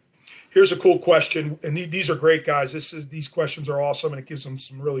 Yeah. Here's a cool question, and these are great guys. These questions are awesome, and it gives them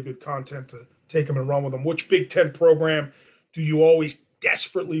some really good content to take them and run with them. Which Big Ten program do you always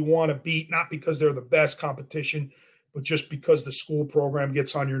desperately want to beat? Not because they're the best competition, but just because the school program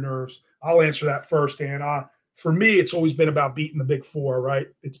gets on your nerves. I'll answer that first, Dan. For me, it's always been about beating the Big Four, right?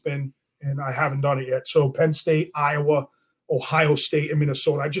 It's been, and I haven't done it yet. So Penn State, Iowa, Ohio State, and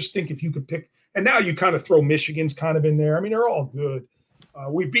Minnesota. I just think if you could pick, and now you kind of throw Michigan's kind of in there. I mean, they're all good.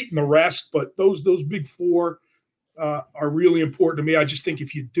 We've beaten the rest, but those Big Four are really important to me. I just think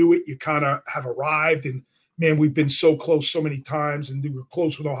if you do it, you kind of have arrived. And, man, we've been so close so many times, and we were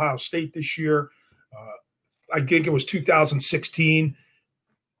close with Ohio State this year. I think it was 2016.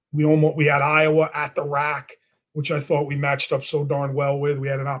 We had Iowa at the rack, which I thought we matched up so darn well with. We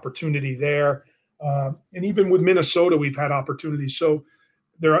had an opportunity there. And even with Minnesota, we've had opportunities. So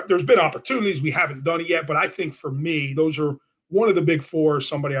there's been opportunities. We haven't done it yet. But I think for me, those are one of the Big Four,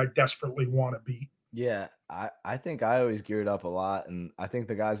 somebody I desperately want to beat. Yeah, I think I always geared up a lot. And I think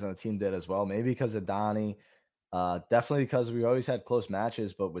the guys on the team did as well. Maybe because of Donnie. Definitely because we always had close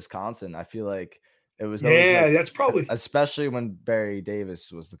matches. But Wisconsin, I feel like it was. That's probably. Especially when Barry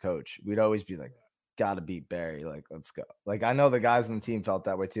Davis was the coach. We'd always be like, got to beat Barry. Like, let's go. Like, I know the guys on the team felt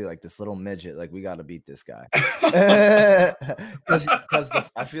that way too. Like, this little midget, like, we got to beat this guy. Because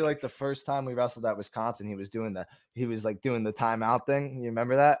I feel like the first time we wrestled at Wisconsin, he was doing the timeout thing. You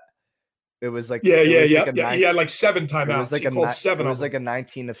remember that? It was like, he had like 7 timeouts. It was like it was like a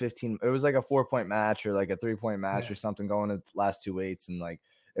 19 to 15. It was like a 4-point match or like a 3-point match or something going into the last 2 weights. And like,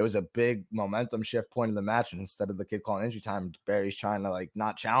 it was a big momentum shift point in the match. And instead of the kid calling injury time, Barry's trying to like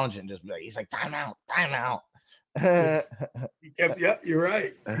not challenge it and just be like, he's like, timeout. Yeah, you're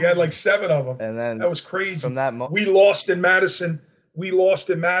right. He had like 7 of them. And then that was crazy. From that we lost in Madison.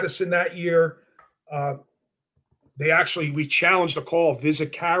 That year. We challenged a call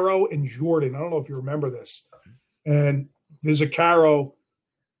Vizicaro and Jordan. I don't know if you remember this. And Vizicaro,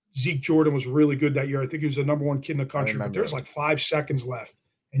 Zeke Jordan was really good that year. I think he was the number 1 kid in the country. But there's like 5 seconds left,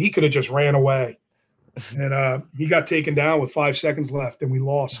 and he could have just ran away. And he got taken down with 5 seconds left, and we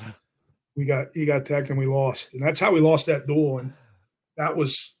lost. He got tagged, and we lost. And that's how we lost that duel. And that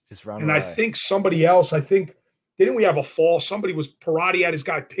was just run and away. I think somebody else, didn't we have a fall? Parati had his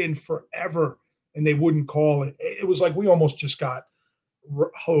guy pinned forever, and they wouldn't call it. It was like we almost just got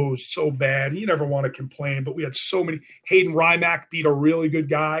hosed so bad. You never want to complain, but we had so many. Hayden Rymack beat a really good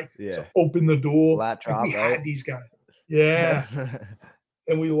guy to open the duel. Lat drop, we had these guys. Yeah.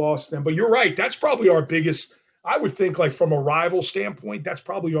 And we lost them. But you're right. That's probably our biggest, I would think, like from a rival standpoint, that's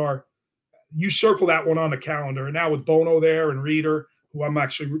probably you circle that one on the calendar. And now with Bono there and Reeder, who I'm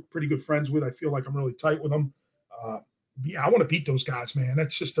actually pretty good friends with, I feel like I'm really tight with them. I want to beat those guys, man.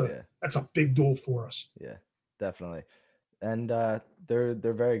 That's just that's a big duel for us. Yeah, definitely. And they're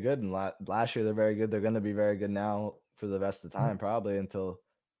very good. And last year they're very good. They're going to be very good now for the rest of the time, probably until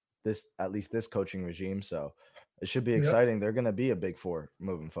at least this coaching regime. So it should be exciting. They're going to be a Big Four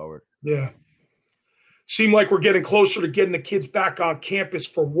moving forward. Yeah. Seem like we're getting closer to getting the kids back on campus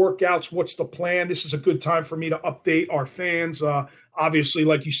for workouts. What's the plan? This is a good time for me to update our fans. Obviously,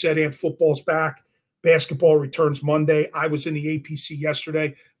 like you said, and football's back. Basketball returns Monday. I was in the APC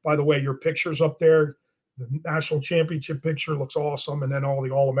yesterday. By the way, your picture's up there. The national championship picture looks awesome. And then all the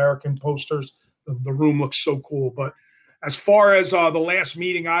All-American posters. The room looks so cool. But as far as the last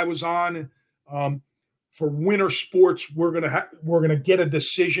meeting I was on, for winter sports, we're gonna get a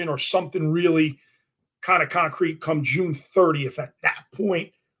decision or something really kind of concrete come June 30th. At that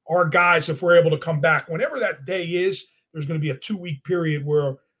point, our guys, if we're able to come back, whenever that day is, there's going to be a 2-week period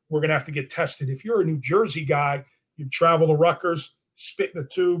where we're going to have to get tested. If you're a New Jersey guy, you travel to Rutgers, spit in a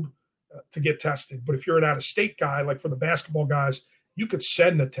tube to get tested. But if you're an out-of-state guy, like for the basketball guys, you could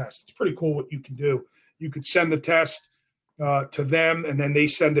send the test. It's pretty cool what you can do. You could send the test to them, and then they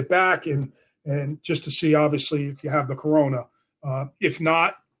send it back, and just to see, obviously, if you have the corona. If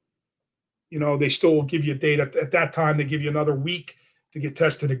not, they still will give you a date. At that time, they give you another week to get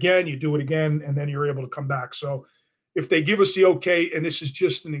tested again. You do it again, and then you're able to come back. So if they give us the okay, and this is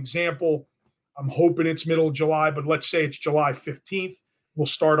just an example, I'm hoping it's middle of July, but let's say it's July 15th, we'll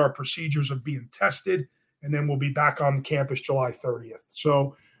start our procedures of being tested, and then we'll be back on campus July 30th.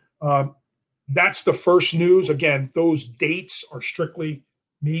 So that's the first news. Again, those dates are strictly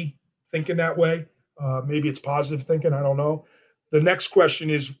me thinking that way. Maybe it's positive thinking. I don't know. The next question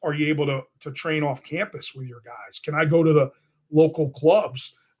is, are you able to train off campus with your guys? Can I go to the local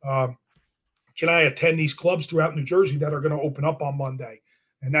clubs? Can I attend these clubs throughout New Jersey that are going to open up on Monday?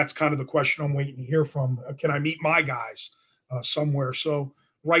 And that's kind of the question I'm waiting to hear from. Can I meet my guys somewhere? So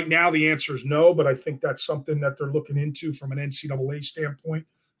right now the answer is no, but I think that's something that they're looking into from an NCAA standpoint.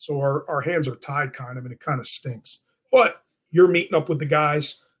 So our hands are tied kind of, and it kind of stinks. But you're meeting up with the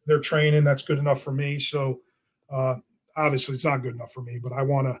guys. They're training. That's good enough for me. So obviously it's not good enough for me, but I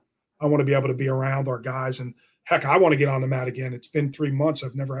want to be able to be around our guys. And heck, I want to get on the mat again. It's been 3 months.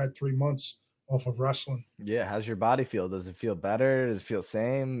 I've never had 3 months off of wrestling. Yeah. How's your body feel? Does it feel better? Does it feel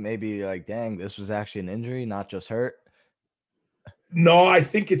same? Maybe like, dang, this was actually an injury, not just hurt. No, I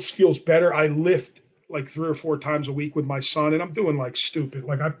think it feels better. I lift like 3 or 4 times a week with my son, and I'm doing like stupid.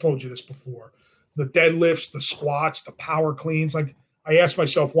 Like I've told you this before, the deadlifts, the squats, the power cleans. Like I ask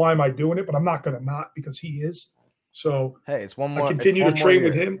myself, why am I doing it? But I'm not going to not, because he is. So hey, it's one more. I continue to train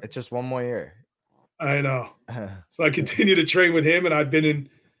with him. It's just one more year. I know. So I continue to train with him, and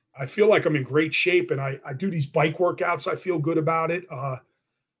I feel like I'm in great shape, and I do these bike workouts. I feel good about it.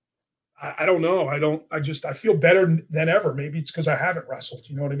 I don't know. I feel better than ever. Maybe it's because I haven't wrestled.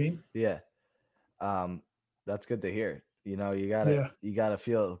 You know what I mean? Yeah. That's good to hear. You gotta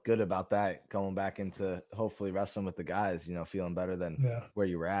feel good about that going back into hopefully wrestling with the guys, feeling better than where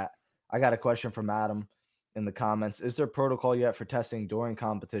you were at. I got a question from Adam in the comments. Is there protocol yet for testing during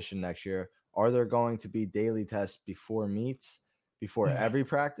competition next year? Are there going to be daily tests before meets, before every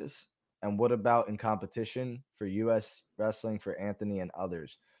practice? And what about in competition for U.S. wrestling for Anthony and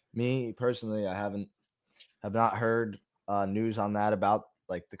others? Me personally, I have not heard news on that about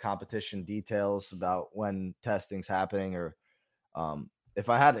like the competition details about when testing's happening, or if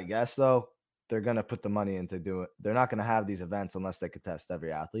I had to guess though, they're going to put the money into do it. They're not going to have these events unless they could test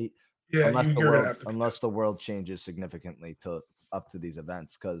every athlete. Yeah, unless the world changes significantly up to these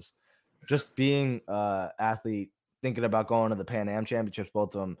events. Because just being athlete, thinking about going to the Pan Am Championships,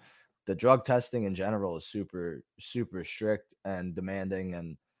 both of them, the drug testing in general is super, super strict and demanding.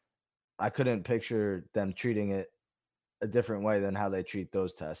 And I couldn't picture them treating it a different way than how they treat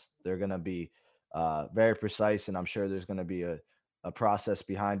those tests. They're going to be very precise, and I'm sure there's going to be a process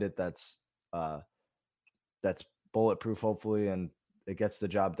behind it that's bulletproof, hopefully, and it gets the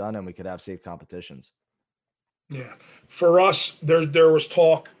job done, and we could have safe competitions. Yeah. For us, there was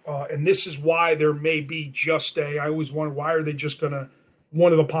talk, and this is why there may be I always wonder, why are they just going to,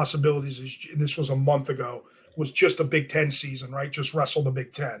 one of the possibilities is, and this was a month ago, was just a Big Ten season, right? Just wrestle the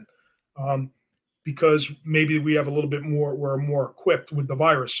Big Ten. Because maybe we have a little bit more, we're more equipped with the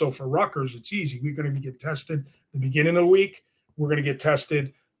virus. So for Rutgers, it's easy. We're going to get tested the beginning of the week. We're going to get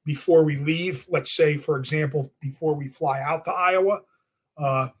tested before we leave. Let's say, for example, before we fly out to Iowa.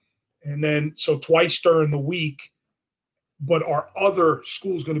 And then, so twice during the week, but our other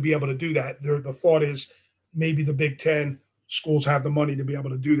schools going to be able to do that. The thought is maybe the Big Ten schools have the money to be able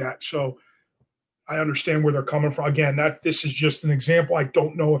to do that. So I understand where they're coming from. Again, this is just an example. I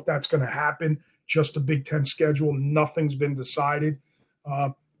don't know if that's going to happen. Just a Big Ten schedule. Nothing's been decided.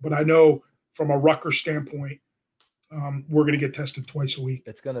 But I know from a Rutgers standpoint, we're going to get tested twice a week.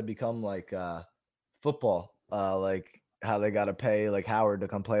 It's going to become like football, like how they got to pay like Howard to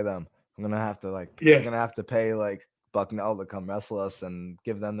come play them. I'm going to have to we're going to have to pay like Bucknell to come wrestle us and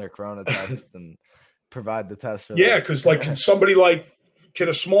give them their corona test and provide the test for them. Yeah, because can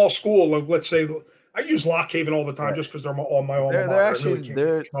a small school, like let's say, I use Lock Haven all the time just because they're all my alma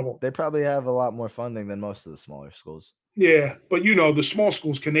mater. They probably have a lot more funding than most of the smaller schools. Yeah, but the small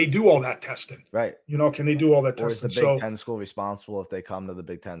schools, can they do all that testing? Right. Can they do all that testing? Or is the Big Ten school responsible if they come to the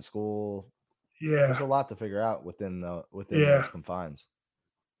Big Ten school? Yeah. There's a lot to figure out within those confines.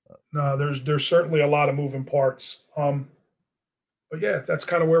 No, there's certainly a lot of moving parts. But yeah, that's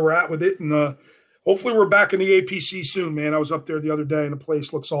kind of where we're at with it. And hopefully we're back in the APC soon, man. I was up there the other day and the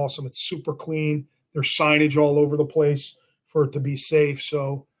place looks awesome. It's super clean. There's signage all over the place for it to be safe.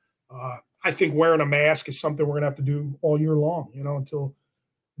 So I think wearing a mask is something we're going to have to do all year long,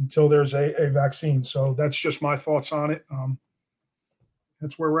 until there's a vaccine. So that's just my thoughts on it.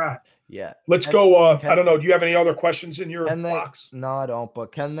 That's where we're at. Yeah. Let's go. I don't know. Do you have any other questions in your box? No, I don't.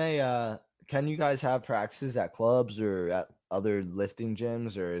 But can you guys have practices at clubs or at other lifting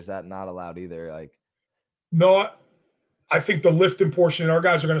gyms, or is that not allowed either? Like, no, I think the lifting portion, our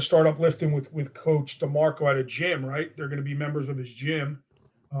guys are going to start up lifting with Coach DeMarco at a gym, right? They're going to be members of his gym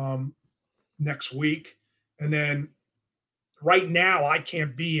next week. And then right now, I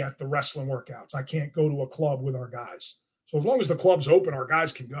can't be at the wrestling workouts. I can't go to a club with our guys. So as long as the club's open, our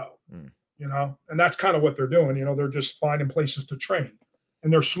guys can go, and that's kind of what they're doing. They're just finding places to train,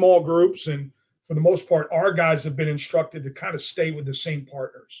 and they're small groups. And for the most part, our guys have been instructed to kind of stay with the same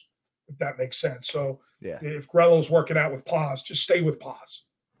partners, if that makes sense. So if Grello's working out with Paz, just stay with Paz.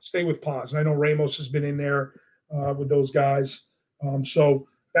 Stay with Paz. I know Ramos has been in there with those guys. So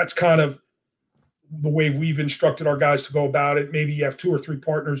that's kind of the way we've instructed our guys to go about it. Maybe you have 2 or 3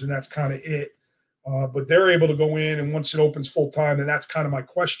 partners, and that's kind of it. But they're able to go in, and once it opens full time, and that's kind of my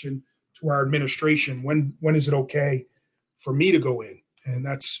question to our administration. When is it okay for me to go in? And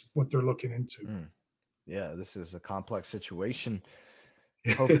that's what they're looking into. Yeah, this is a complex situation.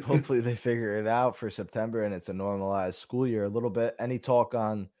 Hopefully they figure it out for September and it's a normalized school year a little bit. Any talk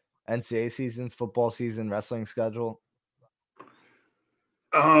on NCAA seasons, football season, wrestling schedule?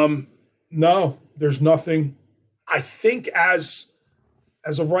 No, there's nothing. I think as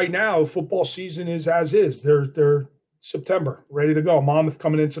of right now, football season is as is. They're September, ready to go. Monmouth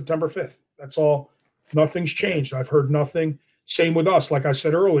coming in September 5th. That's all. Nothing's changed. I've heard nothing. Same with us. Like I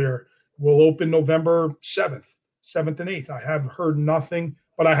said earlier, we'll open November 7th and 8th. I have heard nothing,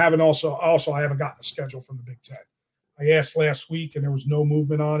 but I haven't I haven't gotten a schedule from the Big Ten. I asked last week and there was no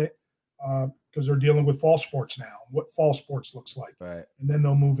movement on it because they're dealing with fall sports now, what fall sports looks like. Right. And then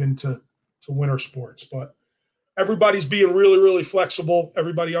they'll move into winter sports. But everybody's being really, really flexible.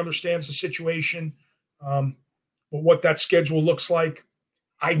 Everybody understands the situation. But what that schedule looks like,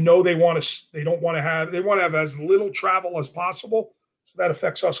 I know they want to have as little travel as possible. So that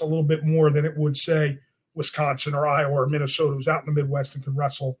affects us a little bit more than it would, say, Wisconsin or Iowa or Minnesota, who's out in the Midwest and can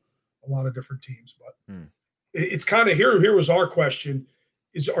wrestle a lot of different teams. But it's kind of here was our question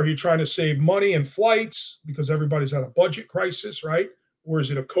are you trying to save money and flights because everybody's at a budget crisis, right? Or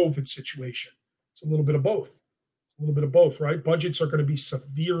is it a COVID situation? It's a little bit of both. Right? Budgets are going to be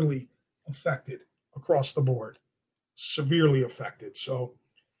severely affected across the board, severely affected. So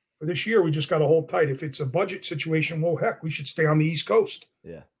for this year, we just got to hold tight. If it's a budget situation, well, heck, we should stay on the East Coast.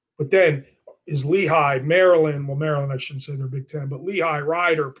 Yeah. But then is Lehigh, Maryland, I shouldn't say they're Big Ten, but Lehigh,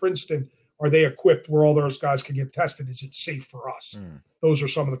 Rider, Princeton, are they equipped where all those guys can get tested? Is it safe for us? Those are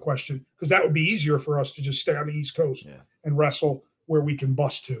some of the questions, because that would be easier for us to just stay on the East Coast and wrestle where we can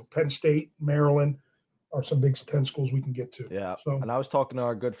bus to. Penn State, Maryland are some Big Ten schools we can get to. Yeah. So, and I was talking to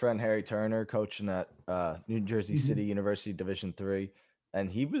our good friend Harry Turner, coaching at New Jersey City University Division III, and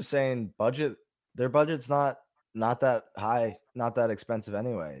he was saying their budget's not that high, not that expensive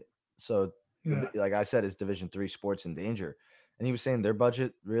anyway. So like I said, is Division III sports in danger? And he was saying their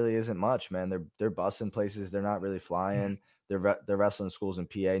budget really isn't much, man. They're busing places. They're not really flying. They're wrestling schools in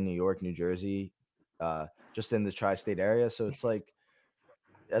PA, New York, New Jersey, just in the tri-state area. So it's like,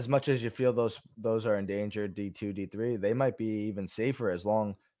 as much as you feel those are endangered, D2, D3, they might be even safer as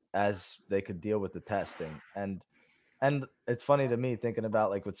long as they could deal with the testing. And it's funny to me thinking about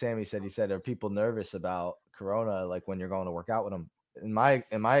like what Sammy said. He said, are people nervous about Corona, like when you're going to work out with them? In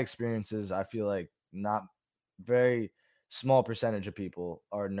my experiences, I feel like not very small percentage of people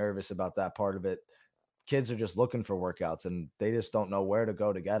are nervous about that part of it. Kids are just looking for workouts and they just don't know where to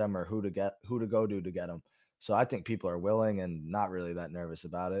go to get them or who to go to get them. So I think people are willing and not really that nervous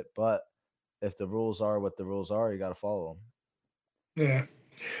about it. But if the rules are what the rules are, you got to follow them.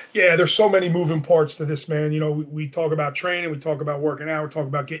 Yeah. There's so many moving parts to this, man. We talk about training, we talk about working out, we talk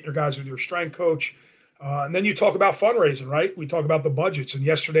about getting your guys with your strength coach. And then you talk about fundraising, right? We talk about the budgets. And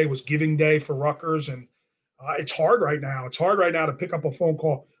yesterday was giving day for Rutgers. And it's hard right now. It's hard right now to pick up a phone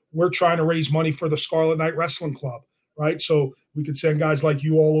call. We're trying to raise money for the Scarlet Knight Wrestling Club, right? So we could send guys like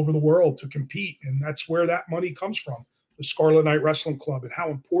you all over the world to compete. And that's where that money comes from, the Scarlet Knight Wrestling Club, and how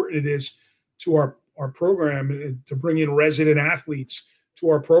important it is to our program to bring in resident athletes to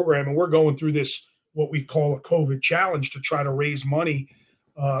our program. And we're going through this, what we call a COVID challenge, to try to raise money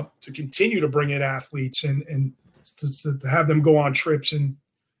to continue to bring in athletes and to have them go on trips and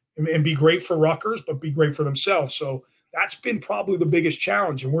be great for Rutgers, but be great for themselves. So that's been probably the biggest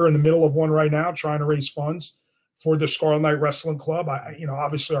challenge. And we're in the middle of one right now, trying to raise funds for the Scarlet Knight Wrestling Club.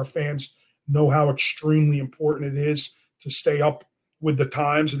 Obviously our fans know how extremely important it is to stay up with the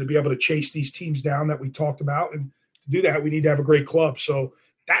times and to be able to chase these teams down that we talked about. And to do that, we need to have a great club. So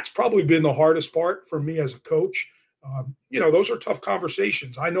that's probably been the hardest part for me as a coach. Those are tough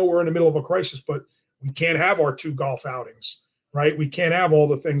conversations. I know we're in the middle of a crisis, but we can't have our 2 golf outings, right? We can't have all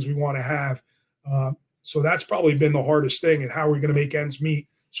the things we want to have. So that's probably been the hardest thing. And how are we going to make ends meet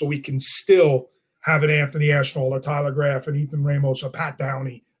so we can still have an Anthony Ashnault, a Tyler Graff, an Ethan Ramos, a Pat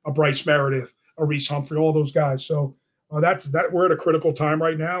Downey, a Bryce Meredith, a Reese Humphrey, all those guys. So that's we're at a critical time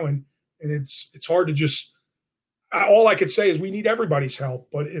right now, and it's hard to just. All I could say is we need everybody's help,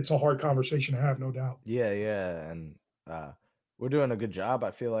 but it's a hard conversation to have, no doubt. Yeah, and we're doing a good job.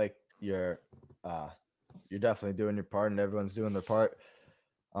 I feel like you're definitely doing your part, and everyone's doing their part.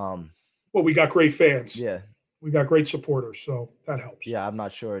 Well, we got great fans. Yeah, we got great supporters, so that helps. Yeah, I'm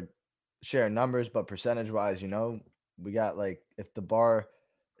not sure sharing numbers, but percentage-wise, we got if the bar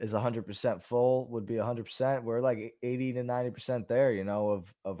is 100% full, would be 100%. We're 80 to 90% there,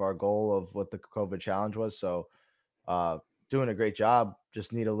 of our goal of what the COVID challenge was. So, doing a great job.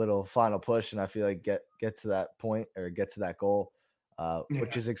 Just need a little final push, and I feel like get to that point or get to that goal,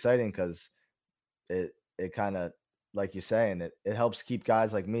 which is exciting because it kind of, like you're saying, it helps keep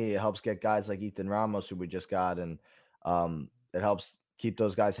guys like me. It helps get guys like Ethan Ramos, who we just got, and it helps keep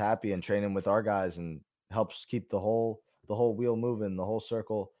those guys happy and training with our guys, and helps keep the whole wheel moving, the whole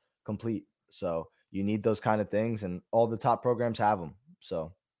circle complete. So you need those kind of things, and all the top programs have them.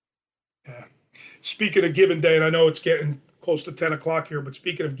 So, yeah. Speaking of Given Day, and I know it's getting close to 10 o'clock here, but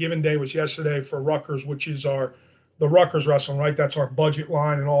speaking of Given Day was yesterday for Rutgers, which is the Rutgers Wrestling, right? That's our budget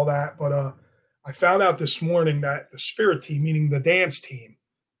line and all that. But I found out this morning that the Spirit team, meaning the dance team,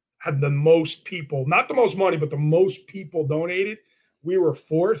 had the most people, not the most money, but the most people donated. We were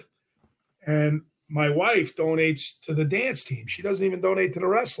 4th, and my wife donates to the dance team. She doesn't even donate to the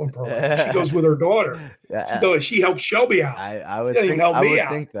wrestling program. She goes with her daughter. Yeah. She helps Shelby out. I would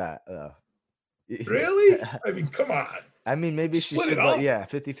think that. Really? I mean, come on. I mean, maybe Split she should.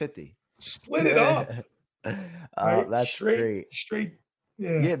 50-50. Split it up. Right? That's great. Straight.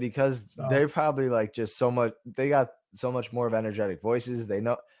 Yeah, because they're probably just so much. They got so much more of energetic voices. They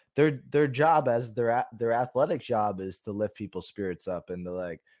know their job as their athletic job is to lift people's spirits up and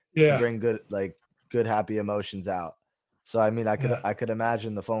to bring good happy emotions out. So I mean, I could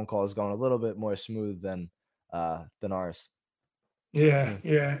imagine the phone calls going a little bit more smooth than ours. Yeah,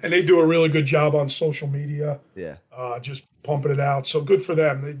 and they do a really good job on social media. Yeah, just pumping it out. So good for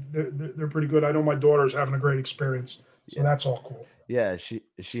them. They're pretty good. I know my daughter's having a great experience, so that's all cool. Yeah, is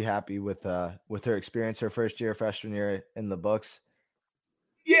she happy with her experience, her freshman year in the books?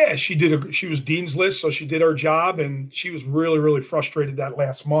 Yeah, she did. She was Dean's List, so she did her job, and she was really, really frustrated that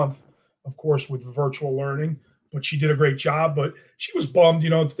last month, of course, with virtual learning. But she did a great job. But she was bummed,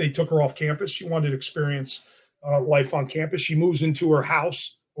 they took her off campus. She wanted to experience life on campus. She moves into her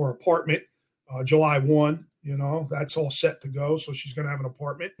house or apartment July 1. That's all set to go. So she's going to have an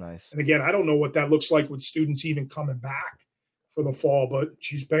apartment. Nice. And again, I don't know what that looks like with students even coming back for the fall, but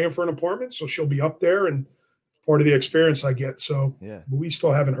she's paying for an apartment, so she'll be up there, and part of the experience I get. So yeah, but we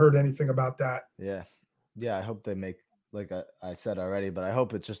still haven't heard anything about that. Yeah. I hope they make, like I said already, but I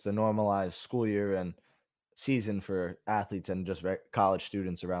hope it's just a normalized school year and season for athletes and just college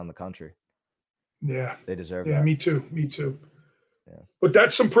students around the country. Yeah, they deserve that. Me too. Yeah, but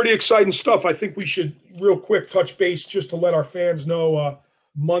that's some pretty exciting stuff. I think we should real quick touch base just to let our fans know.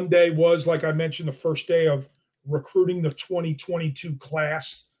 Monday was, like I mentioned, the first day of recruiting the 2022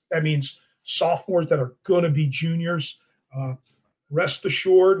 class. That means sophomores that are going to be juniors. Rest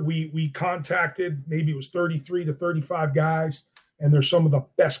assured, we contacted, maybe it was 33 to 35 guys, and they're some of the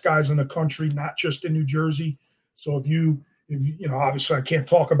best guys in the country, not just in New Jersey. So if you obviously I can't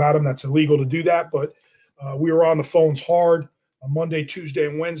talk about them, that's illegal to do that, but we were on the phones hard on Monday, Tuesday,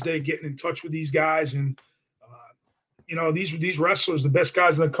 and Wednesday, getting in touch with these guys. And these wrestlers, the best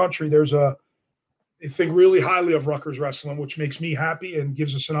guys in the country, they think really highly of Rutgers Wrestling, which makes me happy and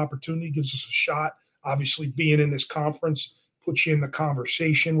gives us an opportunity, gives us a shot. Obviously, being in this conference puts you in the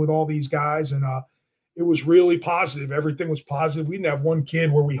conversation with all these guys. And it was really positive. Everything was positive. We didn't have one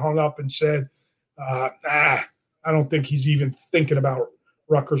kid where we hung up and said, I don't think he's even thinking about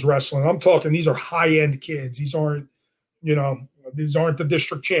Rutgers Wrestling. I'm talking, these are high-end kids. These aren't the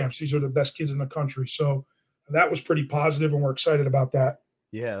district champs. These are the best kids in the country. So that was pretty positive, and we're excited about that.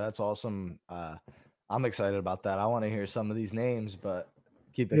 Yeah, that's awesome. I'm excited about that. I want to hear some of these names, but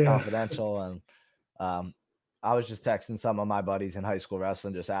keep it confidential. And I was just texting some of my buddies in high school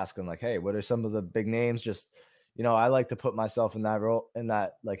wrestling, just asking hey, what are some of the big names? Just, you know, I like to put myself in that role, in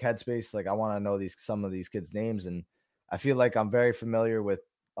that like headspace. Like I want to know some of these kids' names, and I feel like I'm very familiar with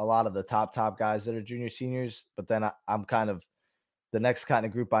a lot of the top guys that are junior seniors. But then I'm kind of the next kind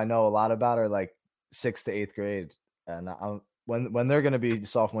of group I know a lot about are like 6th to 8th grade, and when they're going to be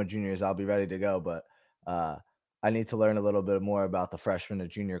sophomore juniors, I'll be ready to go. But I need to learn a little bit more about the freshman and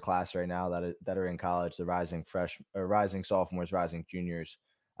junior class right now that are in college, the rising sophomores, rising juniors.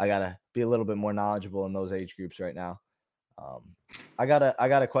 I gotta be a little bit more knowledgeable in those age groups right now. I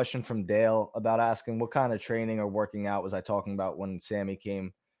got a question from Dale about asking what kind of training or working out was I talking about when Sammy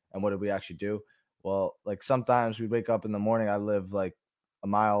came, and what did we actually do? Well, like sometimes we wake up in the morning. I live like a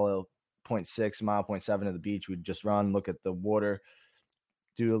mile 0.6, mile 0.7 to the beach. We'd just run, look at the water,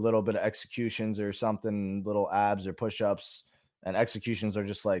 do a little bit of executions or something, little abs or push-ups. And executions are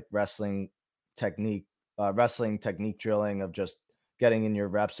just like wrestling technique drilling of just getting in your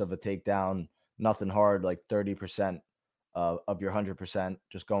reps of a takedown, nothing hard, like 30% of your 100%,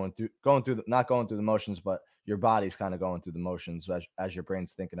 just not going through the motions, but your body's kind of going through the motions as your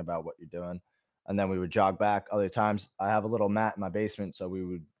brain's thinking about what you're doing. And then we would jog back. Other times I have a little mat in my basement, so we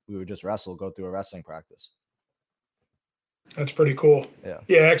would just go through a wrestling practice. That's pretty cool. Yeah.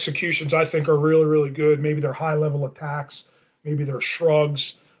 Executions I think are really, really good. Maybe they're high level attacks, maybe they're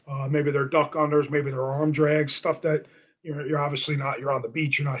shrugs, maybe they're duck unders, maybe they're arm drags, stuff that you're obviously not. You're on the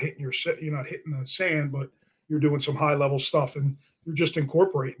beach, you're not hitting the sand, but you're doing some high level stuff, and you're just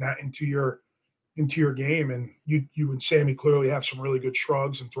incorporating that into your game. And you and Sammy clearly have some really good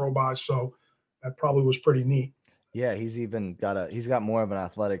shrugs and throw bys, so that probably was pretty neat. Yeah, he's got more of an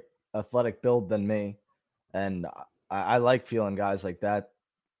athletic build than me, and I like feeling guys like that.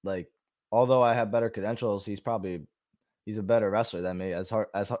 Like, although I have better credentials, he's a better wrestler than me.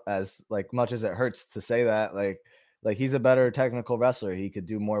 As like much as it hurts to say that, like he's a better technical wrestler. He could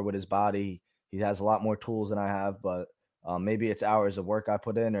do more with his body. He has a lot more tools than I have, but maybe it's hours of work I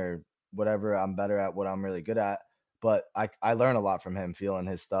put in or whatever. I'm better at what I'm really good at. But I learn a lot from him, feeling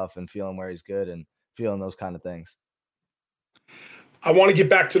his stuff and feeling where he's good and feeling those kind of things. I want to get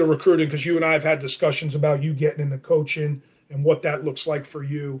back to the recruiting because you and I have had discussions about you getting into coaching and what that looks like for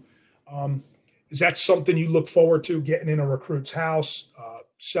you. Is that something you look forward to, getting in a recruit's house,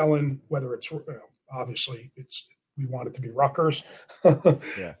 selling, whether it's, obviously we want it to be Rutgers.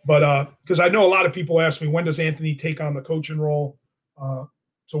 Yeah. But because I know a lot of people ask me, when does Anthony take on the coaching role?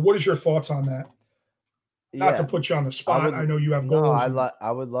 So what is your thoughts on that? Not to put you on the spot. I know you have goals.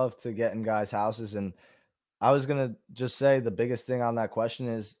 I would love to get in guys' houses, and I was going to just say the biggest thing on that question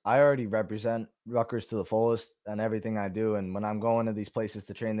is I already represent Rutgers to the fullest and everything I do. And when I'm going to these places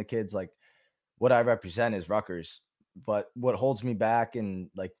to train the kids, like what I represent is Rutgers. But what holds me back in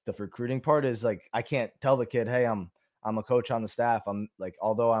like the recruiting part is like, I can't tell the kid, hey, I'm a coach on the staff. I'm like,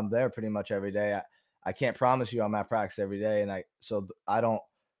 although I'm there pretty much every day, I can't promise you I'm at practice every day. And so I don't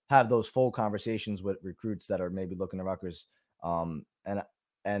have those full conversations with recruits that are maybe looking at Rutgers.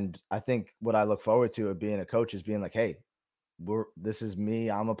 And I think what I look forward to of being a coach is being like, hey, this is me.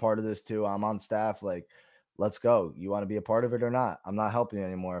 I'm a part of this too. I'm on staff. Like, let's go. You want to be a part of it or not? I'm not helping you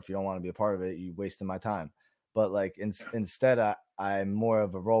anymore. If you don't want to be a part of it, you're wasting my time. But like instead, I'm more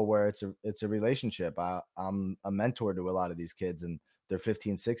of a role where it's a relationship. I'm a mentor to a lot of these kids, and they're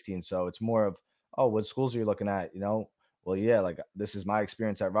 15, 16. So it's more of, oh, what schools are you looking at? You know, well, yeah, like this is my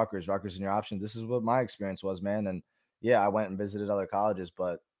experience at Rutgers. Rutgers is your option. This is what my experience was, man. And yeah, I went and visited other colleges,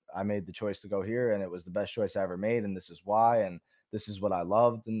 but I made the choice to go here, and it was the best choice I ever made. And this is why, and this is what I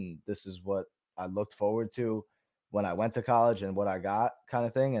loved, and this is what I looked forward to when I went to college and what I got, kind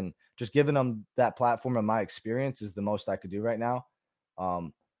of thing. And just giving them that platform of my experience is the most I could do right now.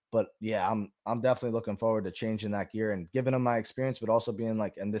 But yeah, I'm definitely looking forward to changing that gear and giving them my experience, but also being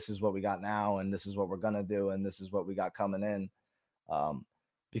like, and this is what we got now, and this is what we're gonna do, and this is what we got coming in.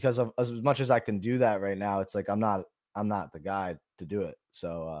 Because of as much as I can do that right now, it's like I'm not the guy to do it.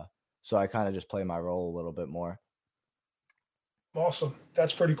 So I kind of just play my role a little bit more. Awesome.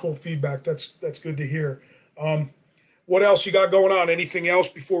 That's pretty cool feedback. That's good to hear. What else you got going on? Anything else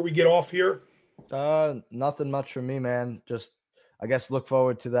before we get off here? Nothing much from me, man. Just, I guess, look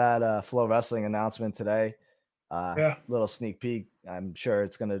forward to that Flow Wrestling announcement today. Yeah. Little sneak peek. I'm sure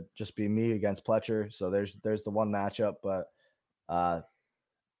it's going to just be me against Pletcher. So there's the one matchup, but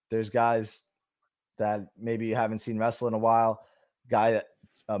there's guys that maybe you haven't seen wrestle in a while. A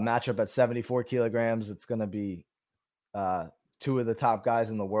matchup at 74 kilograms. It's going to be two of the top guys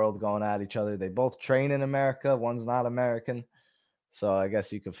in the world going at each other. They both train in America. One's not American. So I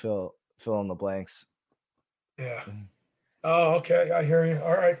guess you could fill in the blanks. Yeah. Oh, okay. I hear you.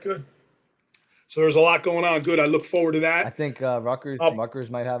 All right, good. So there's a lot going on. Good. I look forward to that. I think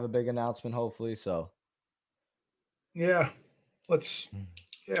Rutgers might have a big announcement, hopefully. So Yeah.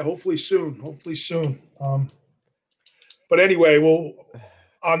 Hopefully soon. But anyway,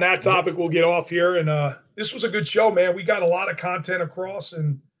 on that topic, we'll get off here. And this was a good show, man. We got a lot of content across,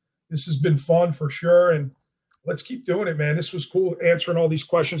 and this has been fun for sure. And let's keep doing it, man. This was cool answering all these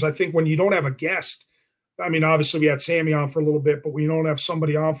questions. I think when you don't have a guest, I mean, obviously we had Sammy on for a little bit, but when you don't have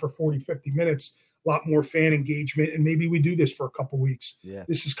somebody on for 40, 50 minutes, a lot more fan engagement. And maybe we do this for a couple weeks. Yeah.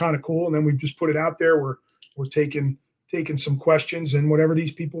 This is kind of cool. And then we just put it out there. We're taking some questions and whatever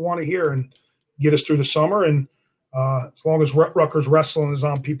these people want to hear and get us through the summer. And as long as Rutgers wrestling is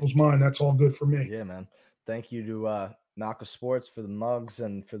on people's mind, that's all good for me. Yeah, man. Thank you to Malka Sports for the mugs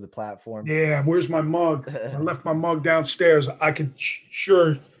and for the platform. Yeah, where's my mug? I left my mug downstairs. I could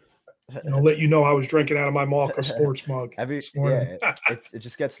sure let you know I was drinking out of my Malka Sports mug this morning. It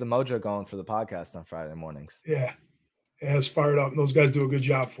just gets the mojo going for the podcast on Friday mornings. Yeah, it's fired up. And those guys do a good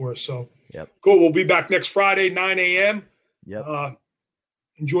job for us. So cool. We'll be back next Friday, 9 a.m. Yep.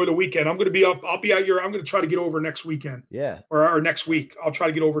 Enjoy the weekend. I'm going to be up. I'll be out here. I'm going to try to get over next weekend. Yeah. Or next week. I'll try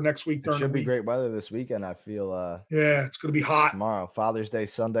to get over next week. It should be great weather this weekend. I feel. Yeah, it's going to be hot tomorrow. Father's Day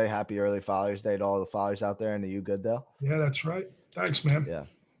Sunday. Happy early Father's Day to all the fathers out there. And to you, Goodell. Yeah, that's right. Thanks, man. Yeah.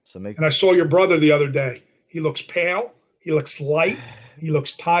 And I saw your brother the other day. He looks pale. He looks light. He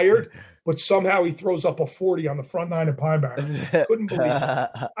looks tired. But somehow he throws up a 40 on the front nine of Pine Barrens. I couldn't believe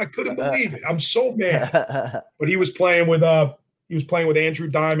it. I couldn't believe it. I'm so mad. But he was playing with Andrew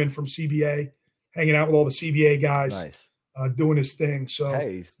Diamond from CBA, hanging out with all the CBA guys. Nice. Doing his thing. So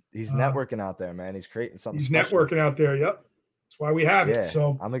hey, he's networking out there, man. He's creating something. He's special. Networking out there. Yep. That's why we have it.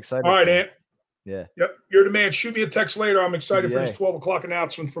 So I'm excited. All right, Ant. Yeah. Yep. You're the man. Shoot me a text later. I'm excited for this 12 o'clock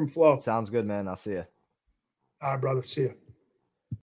announcement from Flo. Sounds good, man. I'll see you. All right, brother. See you.